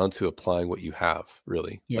comes down to applying what you have,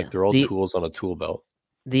 really. Yeah. Like, they're all tools on a tool belt.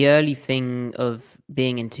 The early thing of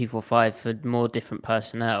being in 2-4-5 for more different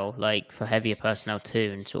personnel, like for heavier personnel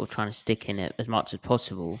too, and sort of trying to stick in it as much as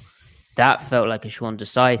possible, that felt like a Sean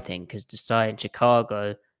Desai thing, because Desai in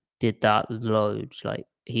Chicago did that loads. Like,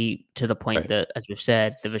 he, to the point that, as we've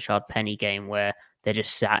said, the Rashad Penny game where they're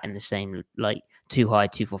just sat in the same, like, too high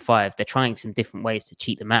 2-4-5. They're trying some different ways to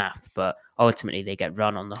cheat the math, but ultimately they get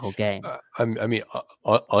run on the whole game. I mean,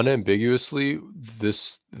 unambiguously,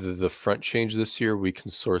 the front change this year we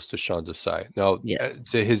can source to Sean Desai. Now,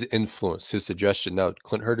 to his influence, his suggestion. Now,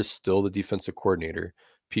 Clint Hurtt is still the defensive coordinator.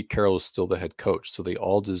 Pete Carroll is still the head coach, so they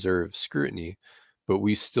all deserve scrutiny. But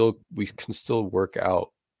we can still work out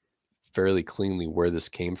fairly cleanly where this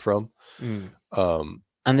came from.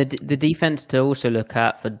 And the defense to also look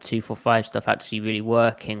at for the 2-4-5 stuff actually really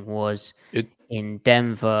working was in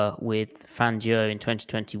Denver with Fangio in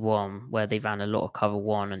 2021, where they ran a lot of cover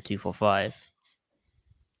 1 and 2-4-5.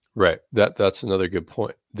 Right. That's another good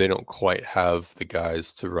point. They don't quite have the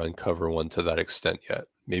guys to run cover 1 to that extent yet.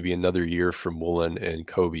 Maybe another year from Woolen and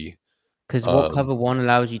Kobe. Because what cover 1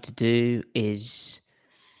 allows you to do is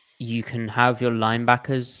you can have your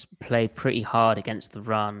linebackers play pretty hard against the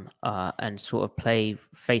run and sort of play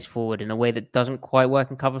face forward in a way that doesn't quite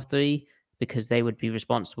work in cover 3, because they would be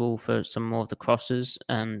responsible for some more of the crosses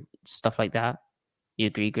and stuff like that. You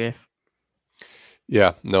agree, Griff?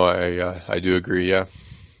 Yeah, no, I do agree. Yeah.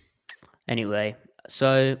 Anyway,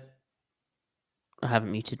 so I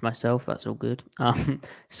haven't muted myself. That's all good.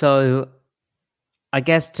 So I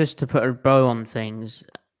guess just to put a bow on things,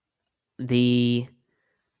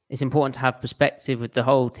 it's important to have perspective with the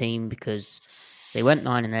whole team, because they went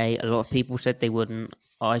 9-8. A lot of people said they wouldn't.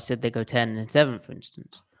 I said they go 10-7, for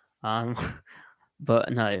instance.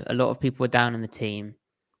 But no, a lot of people were down in the team.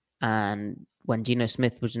 And when Geno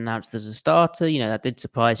Smith was announced as a starter, that did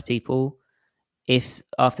surprise people. If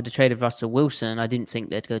after the trade of Russell Wilson, I didn't think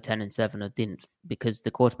they'd go 10-7. I didn't, because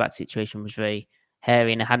the quarterback situation was very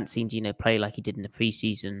hairy, and I hadn't seen Geno play like he did in the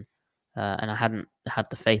preseason. And I hadn't had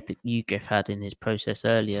the faith that you, Griff, had in his process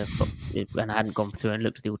earlier, and I hadn't gone through and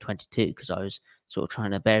looked at the all-22 because I was sort of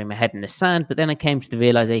trying to bury my head in the sand. But then I came to the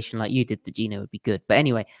realization, like you did, that Geno would be good. But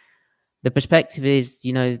anyway, the perspective is,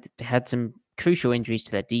 they had some crucial injuries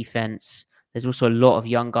to their defense. There's also a lot of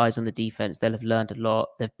young guys on the defense. They'll have learned a lot.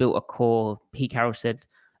 They've built a core. Pete Carroll said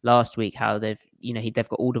last week how they've they've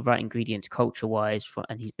got all the right ingredients culture wise,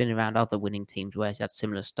 and he's been around other winning teams where he's had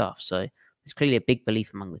similar stuff. So there's clearly a big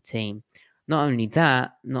belief among the team. Not only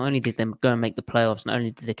that, not only did they go and make the playoffs, not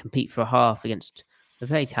only did they compete for a half against a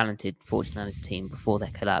very talented 49ers team before their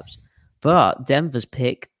collapse, but Denver's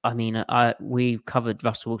pick. I mean, we covered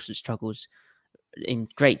Russell Wilson's struggles in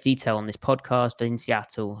great detail on this podcast in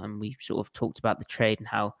Seattle, and we sort of talked about the trade and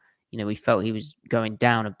how we felt he was going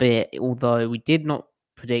down a bit, although we did not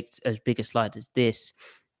predict as big a slide as this,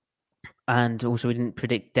 and also we didn't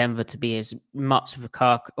predict Denver to be as much of a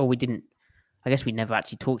car, or we didn't. I guess we never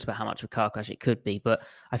actually talked about how much of a car crash it could be, but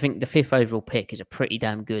I think the 5th overall pick is a pretty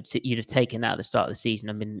damn good. You'd have taken that at the start of the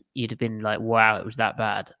season. You'd have been like, wow, it was that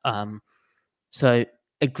bad. So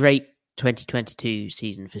a great 2022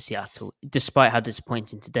 season for Seattle, despite how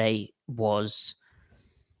disappointing today was.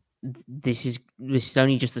 This is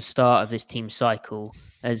only just the start of this team cycle.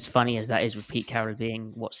 As funny as that is, with Pete Carroll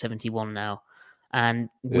being 71 now, and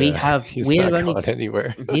we're not gone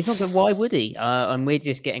anywhere. He's not good. Why would he? And we're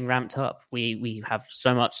just getting ramped up. We have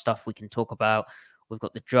so much stuff we can talk about. We've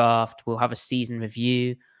got the draft. We'll have a season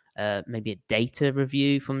review, maybe a data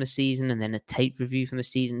review from the season, and then a tape review from the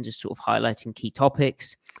season, just sort of highlighting key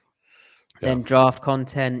topics. Then draft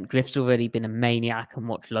content. Griff's already been a maniac and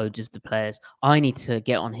watched loads of the players. I need to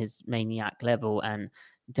get on his maniac level and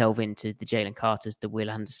delve into the Jalen Carters, the Will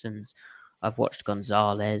Andersons. I've watched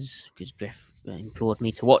Gonzalez because Griff implored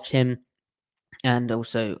me to watch him. And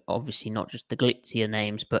also, obviously, not just the glitzier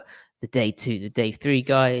names, but the day 2, the day 3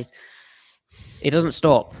 guys. It doesn't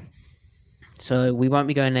stop. So we won't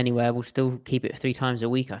be going anywhere. We'll still keep it 3 times a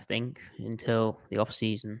week, I think, until the off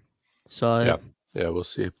season. So yeah, we'll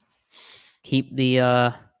see. Keep the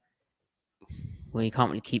well, you can't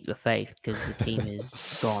really keep the faith because the team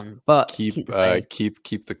is gone. But keep the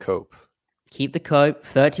cope. Keep the cope.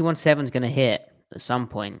 31-7 is going to hit at some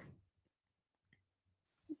point.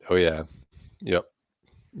 Oh yeah. Yep.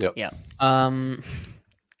 Yeah.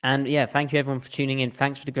 And yeah, thank you everyone for tuning in.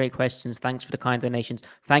 Thanks for the great questions. Thanks for the kind donations.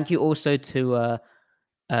 Thank you also to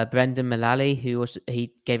Brendan Mullally,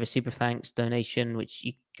 he gave a super thanks donation, which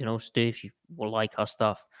you can also do if you will like our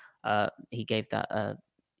stuff. He gave that, I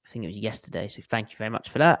think it was yesterday. So thank you very much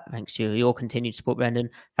for that. Thanks to your continued support, Brendan.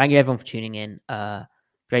 Thank you everyone for tuning in.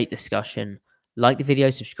 Great discussion. Like the video,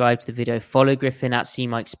 subscribe to the video, follow Griffin at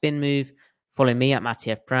CMikeSpinMove, follow me at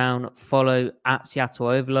Matty F. Brown, follow at Seattle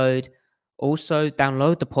Overload. Also,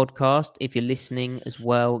 download the podcast if you're listening as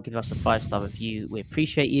well. Give us a 5-star review. We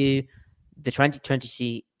appreciate you. The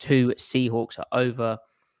 2022 Seahawks are over,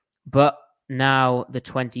 but now the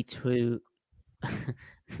 22...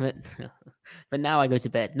 but now I go to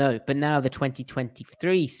bed. No, but now the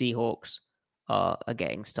 2023 Seahawks are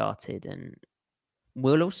getting started, and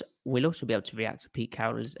we'll also be able to react to Pete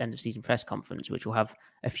Carroll's end of season press conference, which will have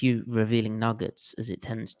a few revealing nuggets as it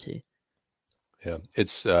tends to. Yeah,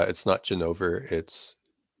 it's not Genover, it's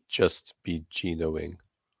just be Genoing.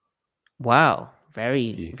 Wow,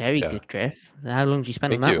 very good, Griff. How long did you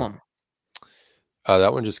spend on that one?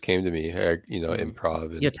 That one just came to me.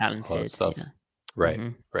 Improv. And you're talented. all that stuff. Yeah. Right.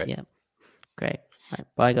 Right. Yeah. Great. Right.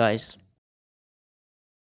 Bye, guys.